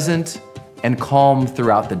present and calm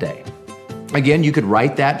throughout the day. Again, you could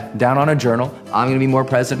write that down on a journal. I'm gonna be more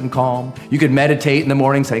present and calm. You could meditate in the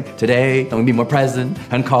morning saying, today I'm gonna be more present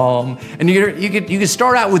and calm. And you could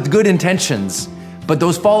start out with good intentions, but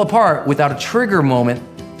those fall apart without a trigger moment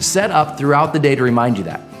set up throughout the day to remind you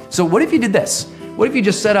that. So what if you did this? What if you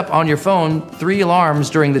just set up on your phone 3 alarms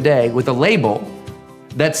during the day with a label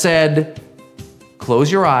that said,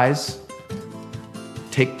 close your eyes,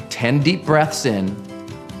 take 10 deep breaths in,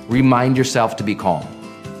 remind yourself to be calm.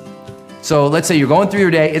 So let's say you're going through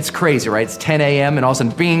your day, it's crazy, right? It's 10 a.m. and all of a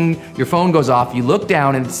sudden, bing, your phone goes off, you look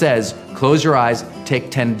down and it says, close your eyes,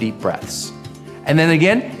 take 10 deep breaths. And then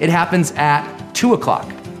again, it happens at 2 o'clock.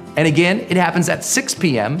 And again, it happens at 6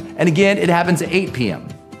 p.m. And again, it happens at 8 p.m.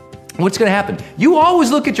 What's gonna happen? You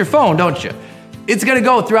always look at your phone, don't you? It's gonna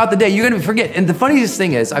go throughout the day, you're gonna forget. And the funniest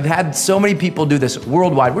thing is, I've had so many people do this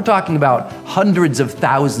worldwide. We're talking about hundreds of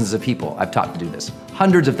thousands of people I've taught to do this,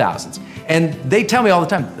 hundreds of thousands. And they tell me all the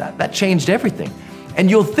time, that changed everything. And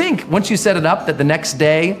you'll think, once you set it up, that the next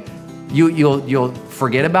day, you'll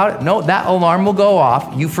forget about it. No, that alarm will go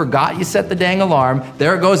off. You forgot you set the dang alarm.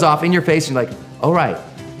 There it goes off in your face, and you're like, all right,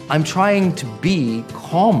 I'm trying to be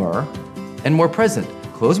calmer and more present.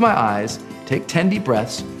 Close my eyes, take 10 deep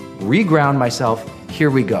breaths, reground myself,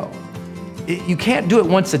 here we go. You can't do it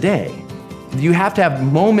once a day. You have to have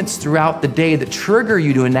moments throughout the day that trigger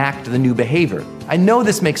you to enact the new behavior. I know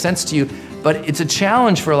this makes sense to you, but it's a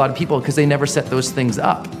challenge for a lot of people because they never set those things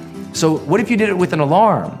up. So what if you did it with an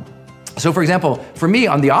alarm? So for example, for me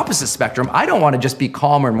on the opposite spectrum, I don't want to just be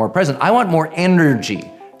calmer and more present. I want more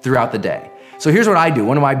energy throughout the day. So here's what I do.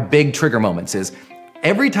 One of my big trigger moments is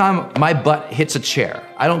every time my butt hits a chair,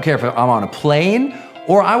 I don't care if I'm on a plane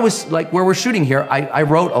or I was like where we're shooting here, I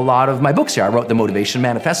wrote a lot of my books here. I wrote the Motivation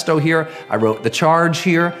Manifesto here. I wrote The Charge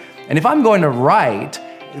here. And if I'm going to write,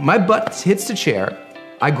 my butt hits the chair,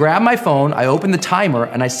 I grab my phone, I open the timer,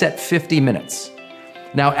 and I set 50 minutes.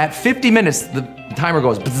 Now at 50 minutes, the timer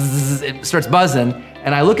goes, bzzz, it starts buzzing,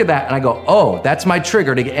 and I look at that and I go, oh, that's my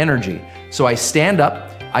trigger to get energy. So I stand up,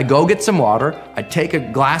 I go get some water, I take a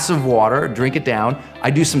glass of water, drink it down, I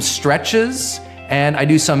do some stretches, and I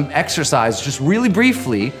do some exercise just really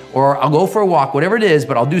briefly, or I'll go for a walk, whatever it is,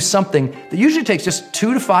 but I'll do something that usually takes just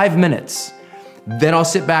 2 to 5 minutes. Then I'll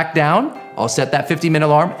sit back down, I'll set that 50-minute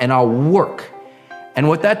alarm, and I'll work. And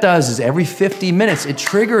what that does is every 50 minutes, it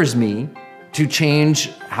triggers me to change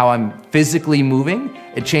how I'm physically moving.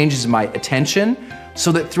 It changes my attention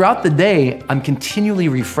so that throughout the day, I'm continually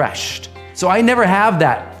refreshed. So I never have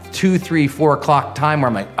that 2, 3, 4 o'clock time where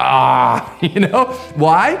I'm like, you know?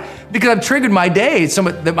 Why? Because I've triggered my day so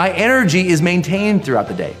that my energy is maintained throughout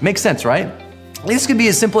the day. Makes sense, right? This could be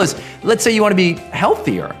as simple as, let's say you want to be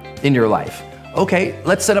healthier in your life. Okay,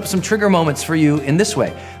 let's set up some trigger moments for you in this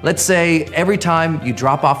way. Let's say every time you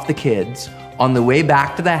drop off the kids, on the way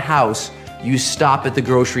back to the house, you stop at the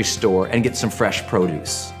grocery store and get some fresh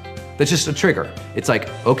produce. That's just a trigger. It's like,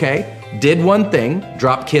 okay, did one thing,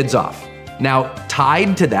 drop kids off. Now,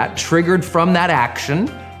 tied to that, triggered from that action,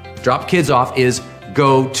 drop kids off, is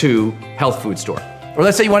go to health food store. Or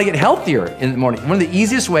let's say you want to get healthier in the morning. One of the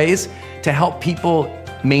easiest ways to help people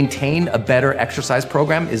maintain a better exercise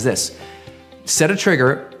program is this. Set a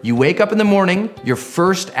trigger, you wake up in the morning, your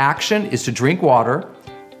first action is to drink water,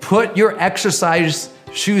 put your exercise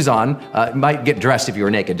shoes on, might get dressed if you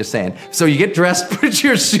were naked, just saying. So you get dressed, put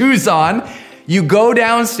your shoes on, you go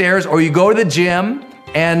downstairs or you go to the gym,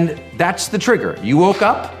 and that's the trigger. You woke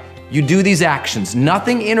up, you do these actions.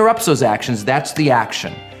 Nothing interrupts those actions, that's the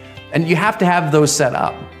action. And you have to have those set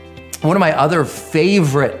up. One of my other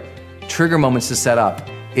favorite trigger moments to set up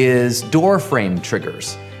is door frame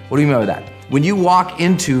triggers. What do you mean by that? When you walk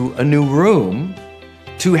into a new room,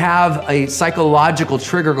 to have a psychological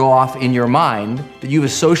trigger go off in your mind that you've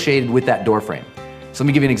associated with that door frame. So let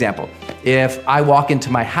me give you an example. If I walk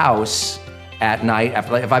into my house at night,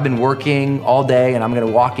 if I've been working all day and I'm gonna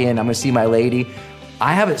walk in, I'm gonna see my lady,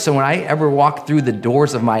 I have it so when I ever walk through the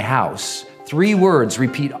doors of my house, 3 words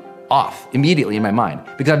repeat off immediately in my mind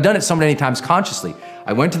because I've done it so many times consciously.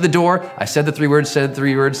 I went to the door, I said the 3 words, said the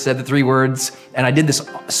 3 words, said the 3 words, and I did this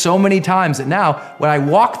so many times that now when I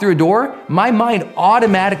walk through a door, my mind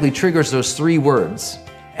automatically triggers those 3 words.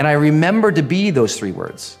 And I remember to be those 3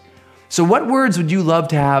 words. So what words would you love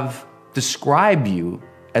to have describe you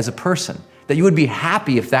as a person? That you would be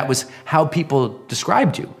happy if that was how people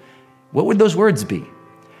described you? What would those words be?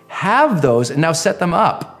 Have those and now set them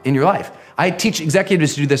up in your life. I teach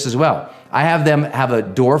executives to do this as well. I have them have a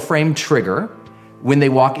door frame trigger when they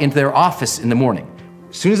walk into their office in the morning.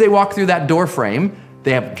 As soon as they walk through that door frame,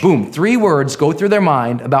 they have, boom, 3 words go through their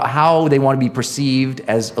mind about how they want to be perceived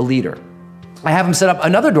as a leader. I have them set up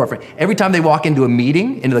another door frame. Every time they walk into a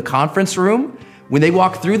meeting, into the conference room, when they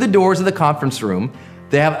walk through the doors of the conference room,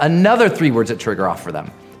 they have another 3 words that trigger off for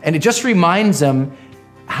them. And it just reminds them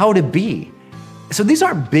how to be. So these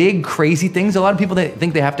aren't big, crazy things. A lot of people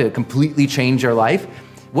think they have to completely change their life.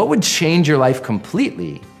 What would change your life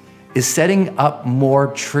completely is setting up more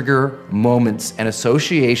trigger moments and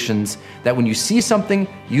associations that when you see something,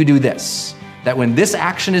 you do this. That when this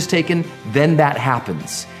action is taken, then that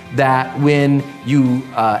happens. That when you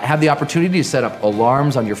have the opportunity to set up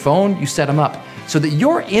alarms on your phone, you set them up so that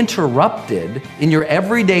you're interrupted in your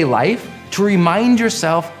everyday life to remind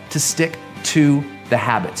yourself to stick to the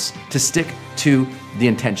habits, to stick to the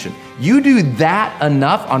intention. You do that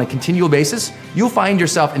enough on a continual basis, you'll find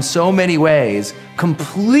yourself in so many ways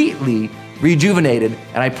completely rejuvenated,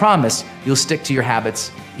 and I promise you'll stick to your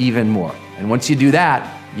habits even more. And once you do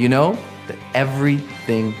that, you know that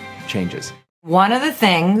everything changes. One of the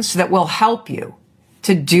things that will help you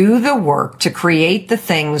to do the work to create the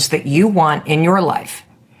things that you want in your life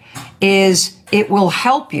is it will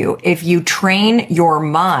help you if you train your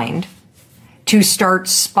mind to start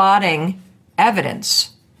spotting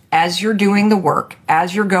evidence as you're doing the work,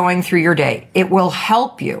 as you're going through your day. It will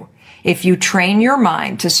help you if you train your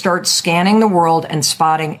mind to start scanning the world and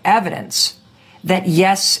spotting evidence that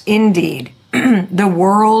yes, indeed, the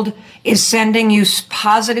world is sending you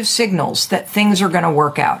positive signals that things are going to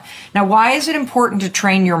work out. Now, why is it important to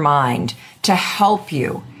train your mind to help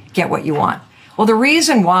you get what you want? Well, the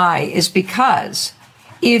reason why is because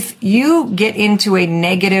if you get into a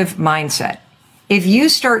negative mindset, if you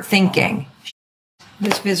start thinking,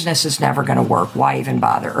 this business is never going to work, why even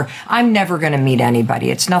bother? Or I'm never going to meet anybody.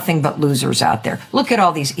 It's nothing but losers out there. Look at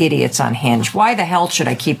all these idiots on Hinge. Why the hell should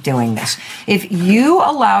I keep doing this? If you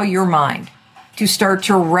allow your mind to start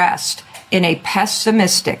to rest in a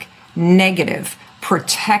pessimistic, negative,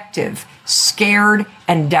 protective, scared,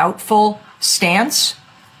 and doubtful stance,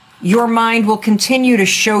 your mind will continue to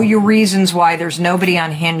show you reasons why there's nobody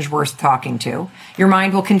on Hinge worth talking to. Your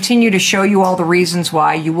mind will continue to show you all the reasons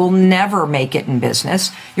why you will never make it in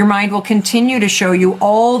business. Your mind will continue to show you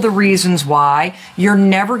all the reasons why you're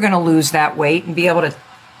never going to lose that weight and be able to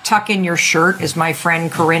tuck in your shirt, as my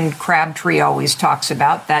friend Corinne Crabtree always talks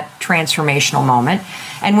about, that transformational moment.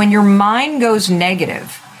 And when your mind goes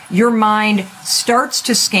negative, your mind starts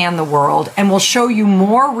to scan the world and will show you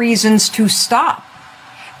more reasons to stop.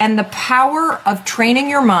 And the power of training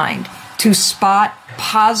your mind to spot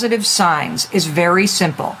positive signs is very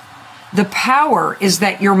simple. The power is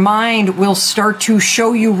that your mind will start to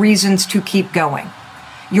show you reasons to keep going.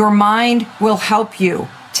 Your mind will help you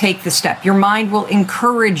take the step. Your mind will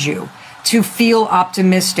encourage you to feel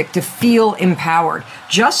optimistic, to feel empowered.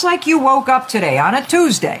 Just like you woke up today on a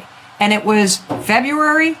Tuesday and it was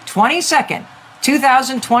February 22nd,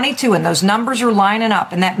 2022, and those numbers are lining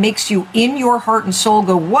up, and that makes you in your heart and soul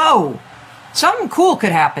go, whoa, something cool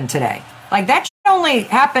could happen today. Like that only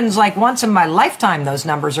happens like once in my lifetime, those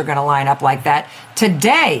numbers are going to line up like that.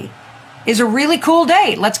 Today is a really cool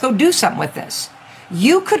day. Let's go do something with this.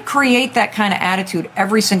 You could create that kind of attitude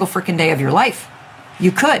every single freaking day of your life.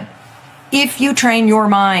 You could. If you train your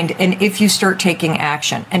mind and if you start taking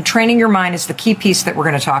action. And training your mind is the key piece that we're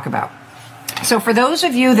going to talk about. So for those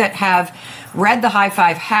of you that have read The High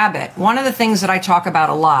Five Habit, one of the things that I talk about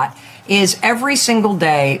a lot is every single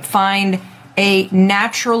day find a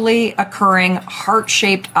naturally occurring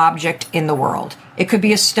heart-shaped object in the world. It could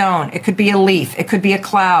be a stone, it could be a leaf, it could be a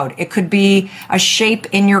cloud, it could be a shape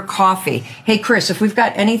in your coffee. Hey, Chris, if we've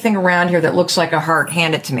got anything around here that looks like a heart,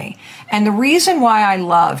 hand it to me. And the reason why I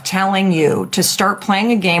love telling you to start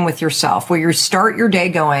playing a game with yourself where you start your day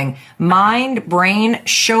going, mind, brain,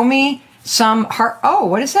 show me some heart. Oh,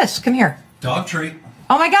 what is this? Come here. Dog treat.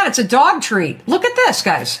 Oh my God, it's a dog treat. Look at this,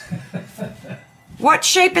 guys. What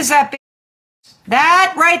shape is that?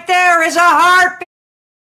 That right there is a heart.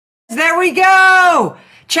 There we go.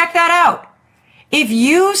 Check that out. If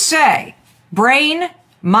you say, brain,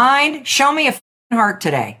 mind, show me a heart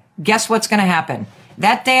today, guess what's going to happen?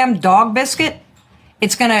 That damn dog biscuit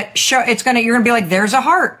It's going to show, you're going to be like, there's a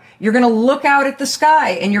heart. You're going to look out at the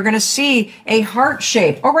sky and you're going to see a heart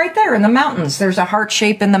shape. Oh, right there in the mountains. There's a heart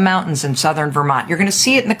shape in the mountains in southern Vermont. You're going to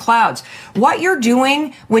see it in the clouds. What you're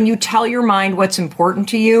doing when you tell your mind what's important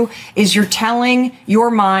to you is you're telling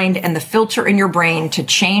your mind and the filter in your brain to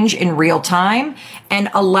change in real time and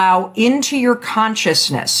allow into your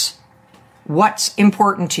consciousness what's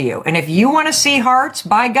important to you. And if you want to see hearts,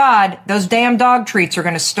 by God, those damn dog treats are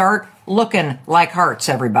going to start looking like hearts,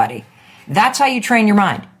 everybody. That's how you train your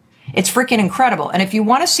mind. It's freaking incredible. And if you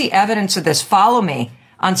want to see evidence of this, follow me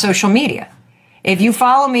on social media. If you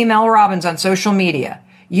follow me, Mel Robbins, on social media,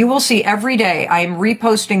 you will see every day I am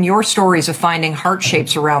reposting your stories of finding heart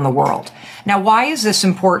shapes around the world. Now, why is this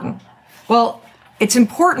important? Well, it's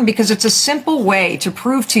important because it's a simple way to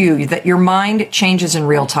prove to you that your mind changes in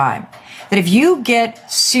real time. That if you get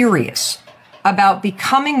serious about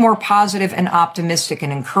becoming more positive and optimistic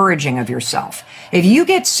and encouraging of yourself, if you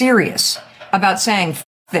get serious about saying,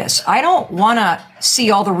 this, I don't want to see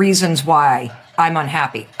all the reasons why I'm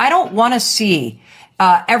unhappy. I don't want to see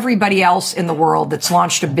everybody else in the world that's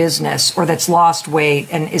launched a business or that's lost weight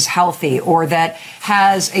and is healthy or that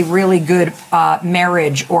has a really good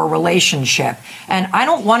marriage or relationship. And I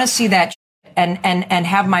don't want to see that and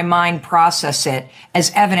have my mind process it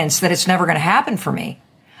as evidence that it's never going to happen for me.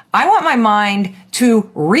 I want my mind to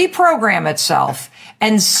reprogram itself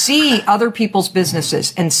and see other people's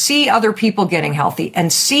businesses and see other people getting healthy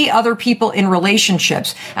and see other people in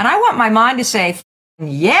relationships. And I want my mind to say,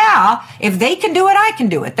 yeah, if they can do it, I can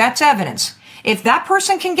do it. That's evidence. If that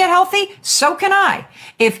person can get healthy, so can I.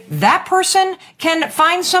 If that person can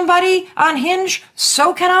find somebody on Hinge,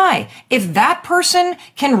 so can I. If that person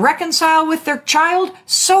can reconcile with their child,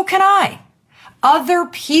 so can I. Other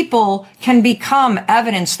people can become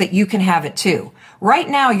evidence that you can have it too. Right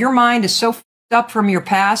now, your mind is so f***ed up from your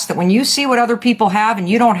past that when you see what other people have and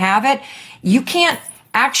you don't have it, you can't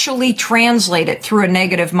actually translate it through a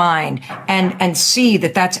negative mind and see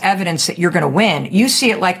that that's evidence that you're going to win. You see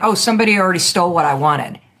it like, oh, somebody already stole what I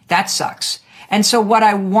wanted. That sucks. And so what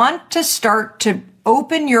I want to start to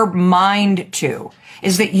open your mind to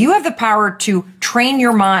is that you have the power to train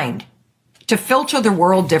your mind to filter the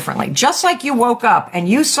world differently. Just like you woke up and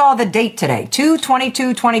you saw the date today,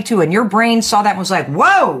 2/22/22, and your brain saw that and was like,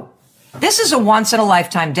 whoa, this is a once in a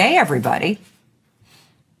lifetime day, everybody.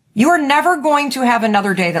 You are never going to have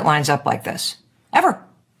another day that lines up like this. Ever.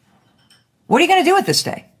 What are you going to do with this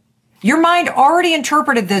day? Your mind already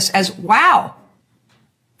interpreted this as, wow,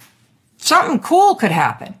 something cool could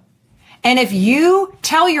happen. And if you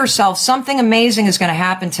tell yourself something amazing is going to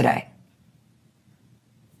happen today,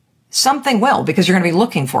 something will, because you're going to be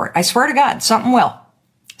looking for it. I swear to God, something will.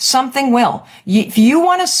 Something will. If you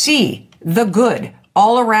want to see the good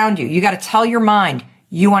all around you, you got to tell your mind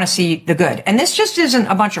you want to see the good. And this just isn't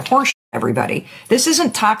a bunch of horseshit, everybody. This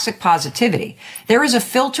isn't toxic positivity. There is a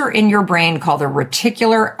filter in your brain called the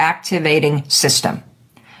reticular activating system.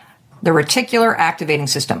 The reticular activating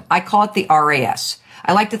system. I call it the RAS.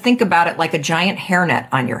 I like to think about it like a giant hairnet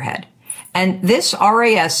on your head. And this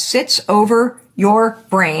RAS sits over your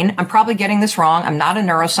brain. I'm probably getting this wrong. I'm not a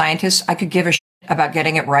neuroscientist. I could give a shit about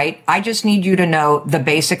getting it right. I just need you to know the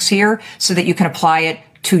basics here so that you can apply it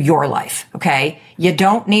to your life. Okay. You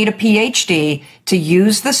don't need a PhD to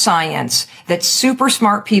use the science that super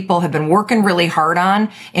smart people have been working really hard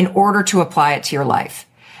on in order to apply it to your life.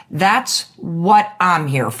 That's what I'm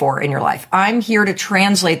here for in your life. I'm here to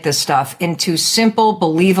translate this stuff into simple,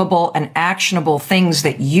 believable, and actionable things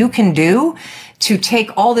that you can do to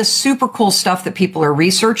take all this super cool stuff that people are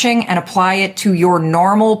researching and apply it to your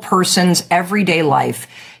normal person's everyday life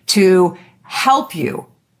to help you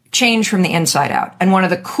change from the inside out. And one of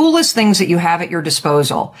the coolest things that you have at your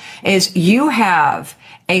disposal is you have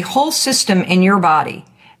a whole system in your body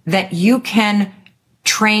that you can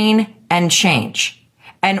train and change.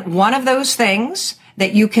 And one of those things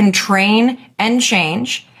that you can train and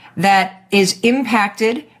change that is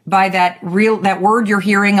impacted by that word you're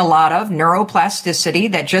hearing a lot of,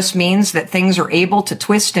 neuroplasticity, that just means that things are able to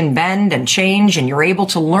twist and bend and change and you're able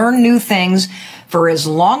to learn new things for as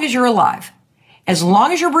long as you're alive. As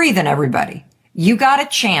long as you're breathing, everybody, you got a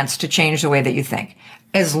chance to change the way that you think.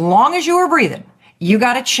 As long as you are breathing, you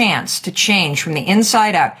got a chance to change from the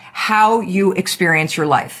inside out how you experience your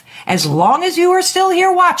life. As long as you are still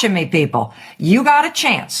here watching me, people, you got a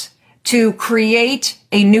chance to create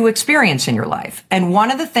a new experience in your life. And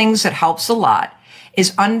one of the things that helps a lot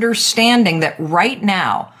is understanding that right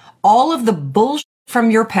now, all of the bullshit from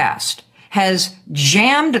your past has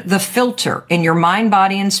jammed the filter in your mind,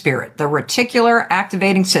 body, and spirit, the reticular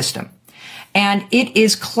activating system. And it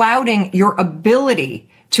is clouding your ability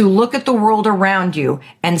to look at the world around you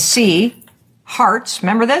and see hearts.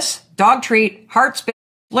 Remember this? Dog treat, hearts.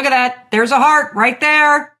 Look at that. There's a heart right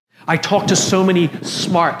there. I talk to so many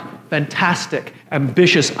smart, fantastic,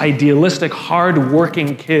 ambitious, idealistic,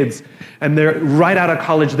 hard-working kids, and they're right out of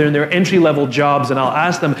college, they're in their entry-level jobs, and I'll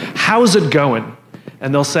ask them, how's it going?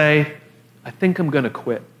 And they'll say, I think I'm gonna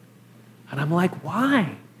quit. And I'm like,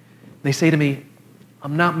 why? They say to me,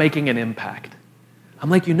 I'm not making an impact. I'm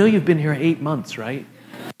like, you know you've been here 8 months, right?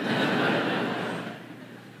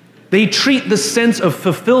 They treat the sense of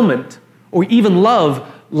fulfillment or even love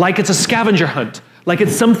like it's a scavenger hunt, like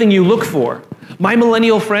it's something you look for. My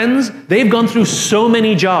millennial friends, they've gone through so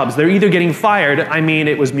many jobs. They're either getting fired, I mean,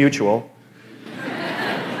 it was mutual,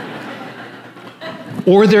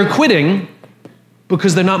 or they're quitting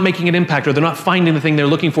because they're not making an impact, or they're not finding the thing they're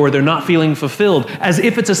looking for, they're not feeling fulfilled, as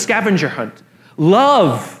if it's a scavenger hunt.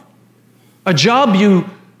 Love, a job you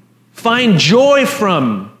find joy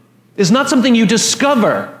from, is not something you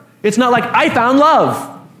discover. It's not like, I found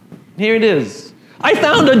love. Here it is. I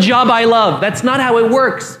found a job I love. That's not how it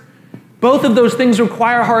works. Both of those things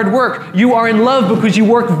require hard work. You are in love because you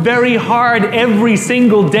work very hard every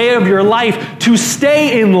single day of your life to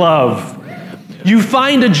stay in love. You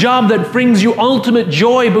find a job that brings you ultimate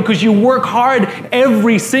joy because you work hard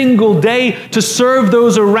every single day to serve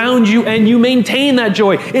those around you, and you maintain that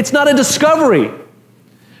joy. It's not a discovery.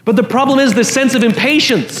 But the problem is this sense of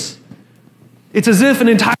impatience. It's as if an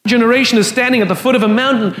entire generation is standing at the foot of a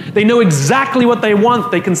mountain. They know exactly what they want.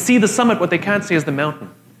 They can see the summit. What they can't see is the mountain.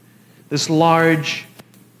 This large,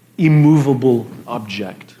 immovable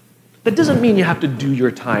object. That doesn't mean you have to do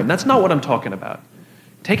your time. That's not what I'm talking about.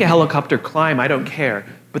 Take a helicopter, climb, I don't care.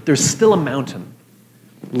 But there's still a mountain.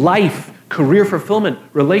 Life, career fulfillment,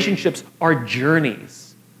 relationships are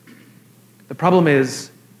journeys. The problem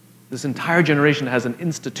is, this entire generation has an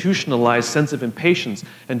institutionalized sense of impatience.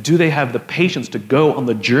 And do they have the patience to go on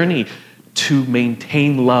the journey to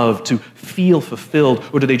maintain love, to feel fulfilled?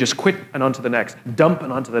 Or do they just quit and on to the next, dump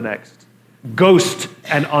and on to the next, ghost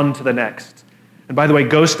and on to the next? And by the way,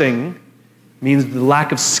 ghosting means the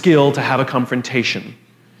lack of skill to have a confrontation.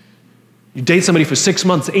 You date somebody for 6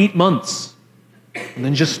 months, 8 months, and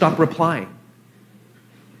then just stop replying.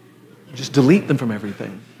 Just delete them from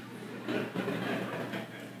everything.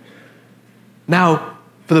 Now,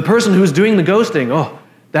 for the person who's doing the ghosting, oh,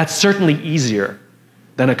 that's certainly easier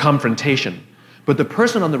than a confrontation. But the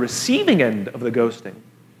person on the receiving end of the ghosting,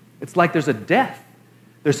 it's like there's a death.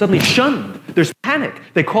 They're suddenly shunned. There's panic.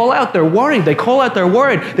 They call out, they're worried. They call out, they're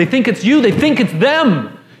worried. They think it's you. They think it's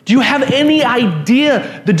them. Do you have any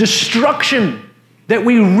idea the destruction that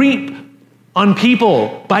we reap on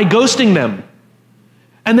people by ghosting them?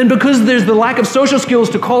 And then because there's the lack of social skills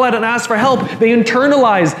to call out and ask for help, they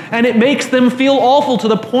internalize, and it makes them feel awful to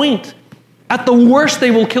the point. At the worst,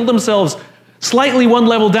 they will kill themselves. Slightly one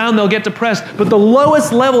level down, they'll get depressed. But the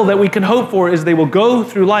lowest level that we can hope for is they will go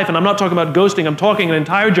through life, and I'm not talking about ghosting, I'm talking an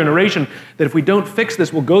entire generation that if we don't fix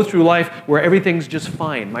this, we'll go through life where everything's just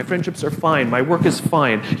fine. My friendships are fine. My work is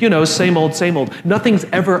fine. You know, same old, same old. Nothing's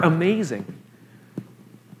ever amazing.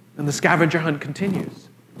 And the scavenger hunt continues.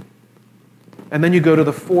 And then you go to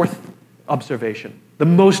the fourth observation, the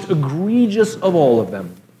most egregious of all of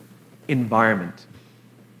them, environment.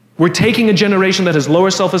 We're taking a generation that has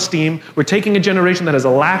lower self-esteem. We're taking a generation that has a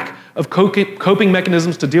lack of coping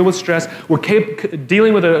mechanisms to deal with stress. We're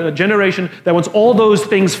dealing with a generation that wants all those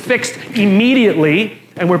things fixed immediately,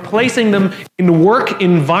 and we're placing them in work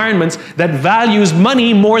environments that values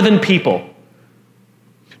money more than people.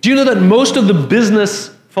 Do you know that most of the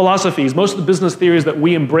business philosophies, most of the business theories that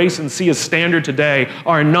we embrace and see as standard today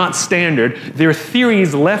are not standard? They're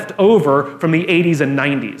theories left over from the 80s and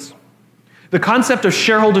 90s. The concept of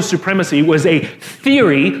shareholder supremacy was a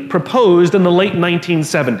theory proposed in the late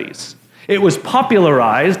 1970s. It was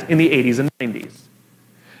popularized in the 80s and 90s.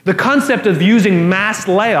 The concept of using mass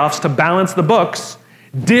layoffs to balance the books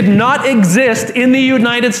did not exist in the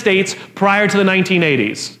United States prior to the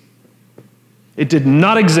 1980s. It did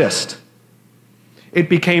not exist. It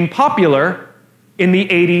became popular in the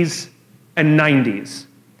 80s and 90s.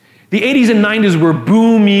 The 80s and 90s were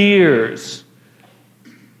boom years.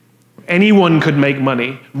 Anyone could make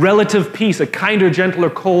money. Relative peace, a kinder, gentler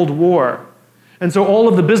Cold War. And so all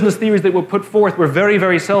of the business theories that were put forth were very,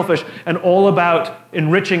 very selfish and all about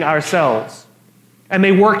enriching ourselves. And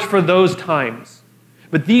they worked for those times.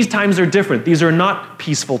 But these times are different. These are not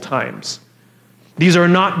peaceful times. These are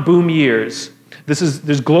not boom years.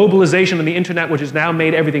 There's globalization and the internet, which has now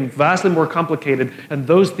made everything vastly more complicated, and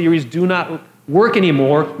those theories do not work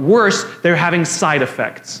anymore. Worse, they're having side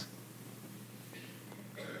effects.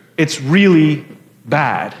 It's really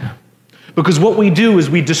bad. Because what we do is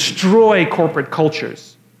we destroy corporate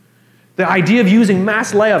cultures. The idea of using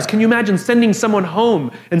mass layoffs, can you imagine sending someone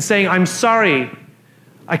home and saying, I'm sorry,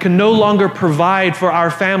 I can no longer provide for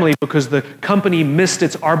our family because the company missed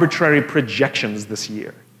its arbitrary projections this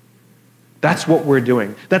year. That's what we're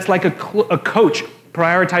doing. That's like a coach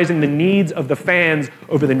prioritizing the needs of the fans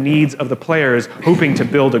over the needs of the players, hoping to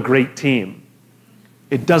build a great team.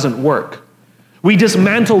 It doesn't work. We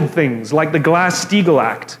dismantled things like the Glass-Steagall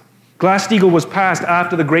Act. Glass-Steagall was passed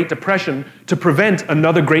after the Great Depression to prevent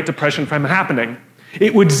another Great Depression from happening.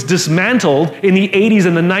 It was dismantled in the 80s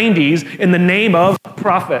and the 90s in the name of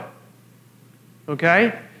profit.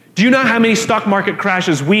 Okay? Do you know how many stock market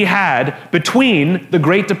crashes we had between the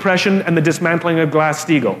Great Depression and the dismantling of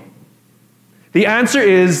Glass-Steagall? The answer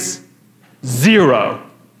is 0.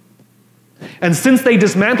 And since they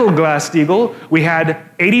dismantled Glass-Steagall, we had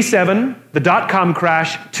 87, the dot-com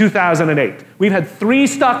crash, 2008. We've had 3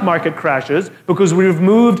 stock market crashes because we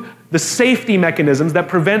removed the safety mechanisms that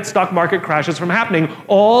prevent stock market crashes from happening,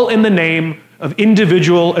 all in the name of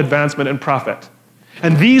individual advancement and profit.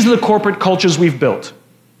 And these are the corporate cultures we've built.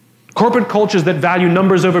 Corporate cultures that value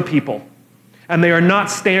numbers over people. And they are not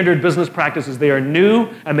standard business practices. They are new,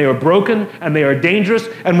 and they are broken, and they are dangerous,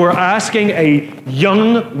 and we're asking a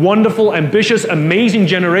young, wonderful, ambitious, amazing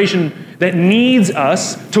generation that needs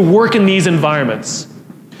us to work in these environments.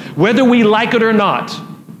 Whether we like it or not,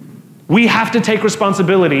 we have to take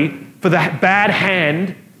responsibility for the bad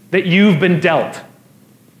hand that you've been dealt.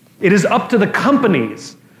 It is up to the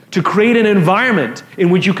companies to create an environment in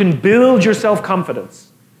which you can build your self-confidence.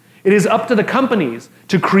 It is up to the companies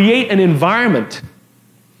to create an environment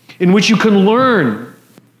in which you can learn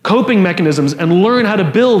coping mechanisms and learn how to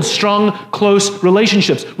build strong, close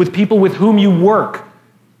relationships with people with whom you work,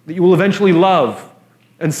 that you will eventually love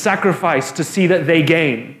and sacrifice to see that they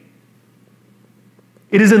gain.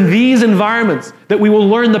 It is in these environments that we will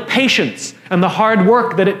learn the patience and the hard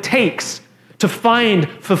work that it takes to find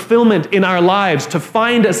fulfillment in our lives, to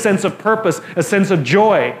find a sense of purpose, a sense of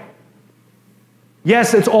joy.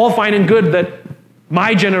 Yes, it's all fine and good that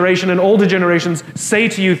my generation and older generations say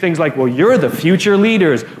to you things like, well, you're the future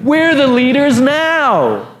leaders. We're the leaders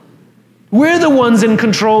now. We're the ones in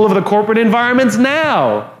control of the corporate environments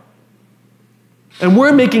now. And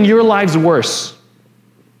we're making your lives worse.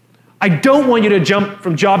 I don't want you to jump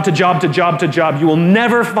from job to job to job to job. You will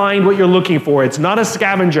never find what you're looking for. It's not a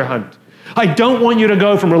scavenger hunt. I don't want you to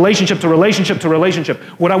go from relationship to relationship to relationship.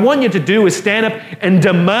 What I want you to do is stand up and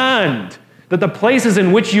demand that the places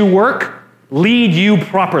in which you work lead you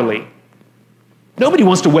properly. Nobody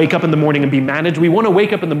wants to wake up in the morning and be managed. We want to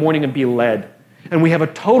wake up in the morning and be led. And we have a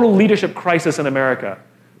total leadership crisis in America.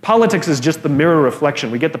 Politics is just the mirror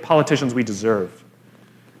reflection. We get the politicians we deserve.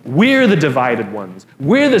 We're the divided ones.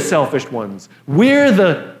 We're the selfish ones. We're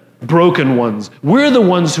the broken ones. We're the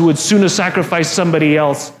ones who would sooner sacrifice somebody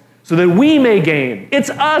else so that we may gain. It's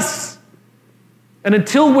us. And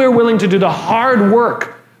until we're willing to do the hard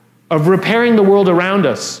work of repairing the world around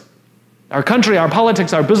us, our country, our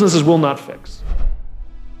politics, our businesses will not fix.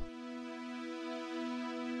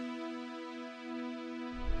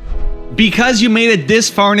 Because you made it this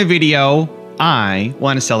far in a video, I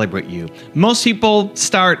want to celebrate you. Most people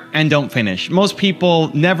start and don't finish. Most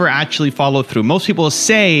people never actually follow through. Most people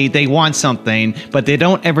say they want something, but they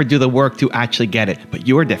don't ever do the work to actually get it. But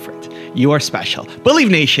you are different. You are special.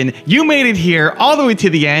 Believe Nation, you made it here all the way to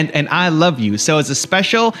the end, and I love you. So as a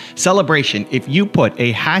special celebration, if you put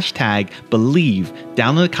a hashtag believe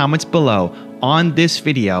down in the comments below on this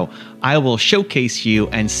video, I will showcase you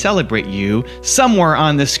and celebrate you somewhere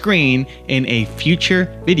on the screen in a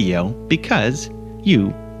future video because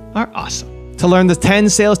you are awesome. To learn the 10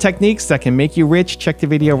 sales techniques that can make you rich, check the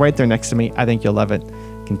video right there next to me. I think you'll love it.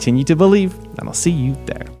 Continue to believe, and I'll see you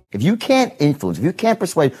there. If you can't influence, if you can't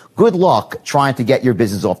persuade, good luck trying to get your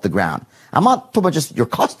business off the ground. I'm not talking about just your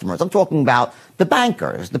customers. I'm talking about the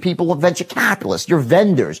bankers, the people with venture capitalists, your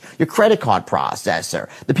vendors, your credit card processor,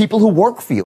 the people who work for you.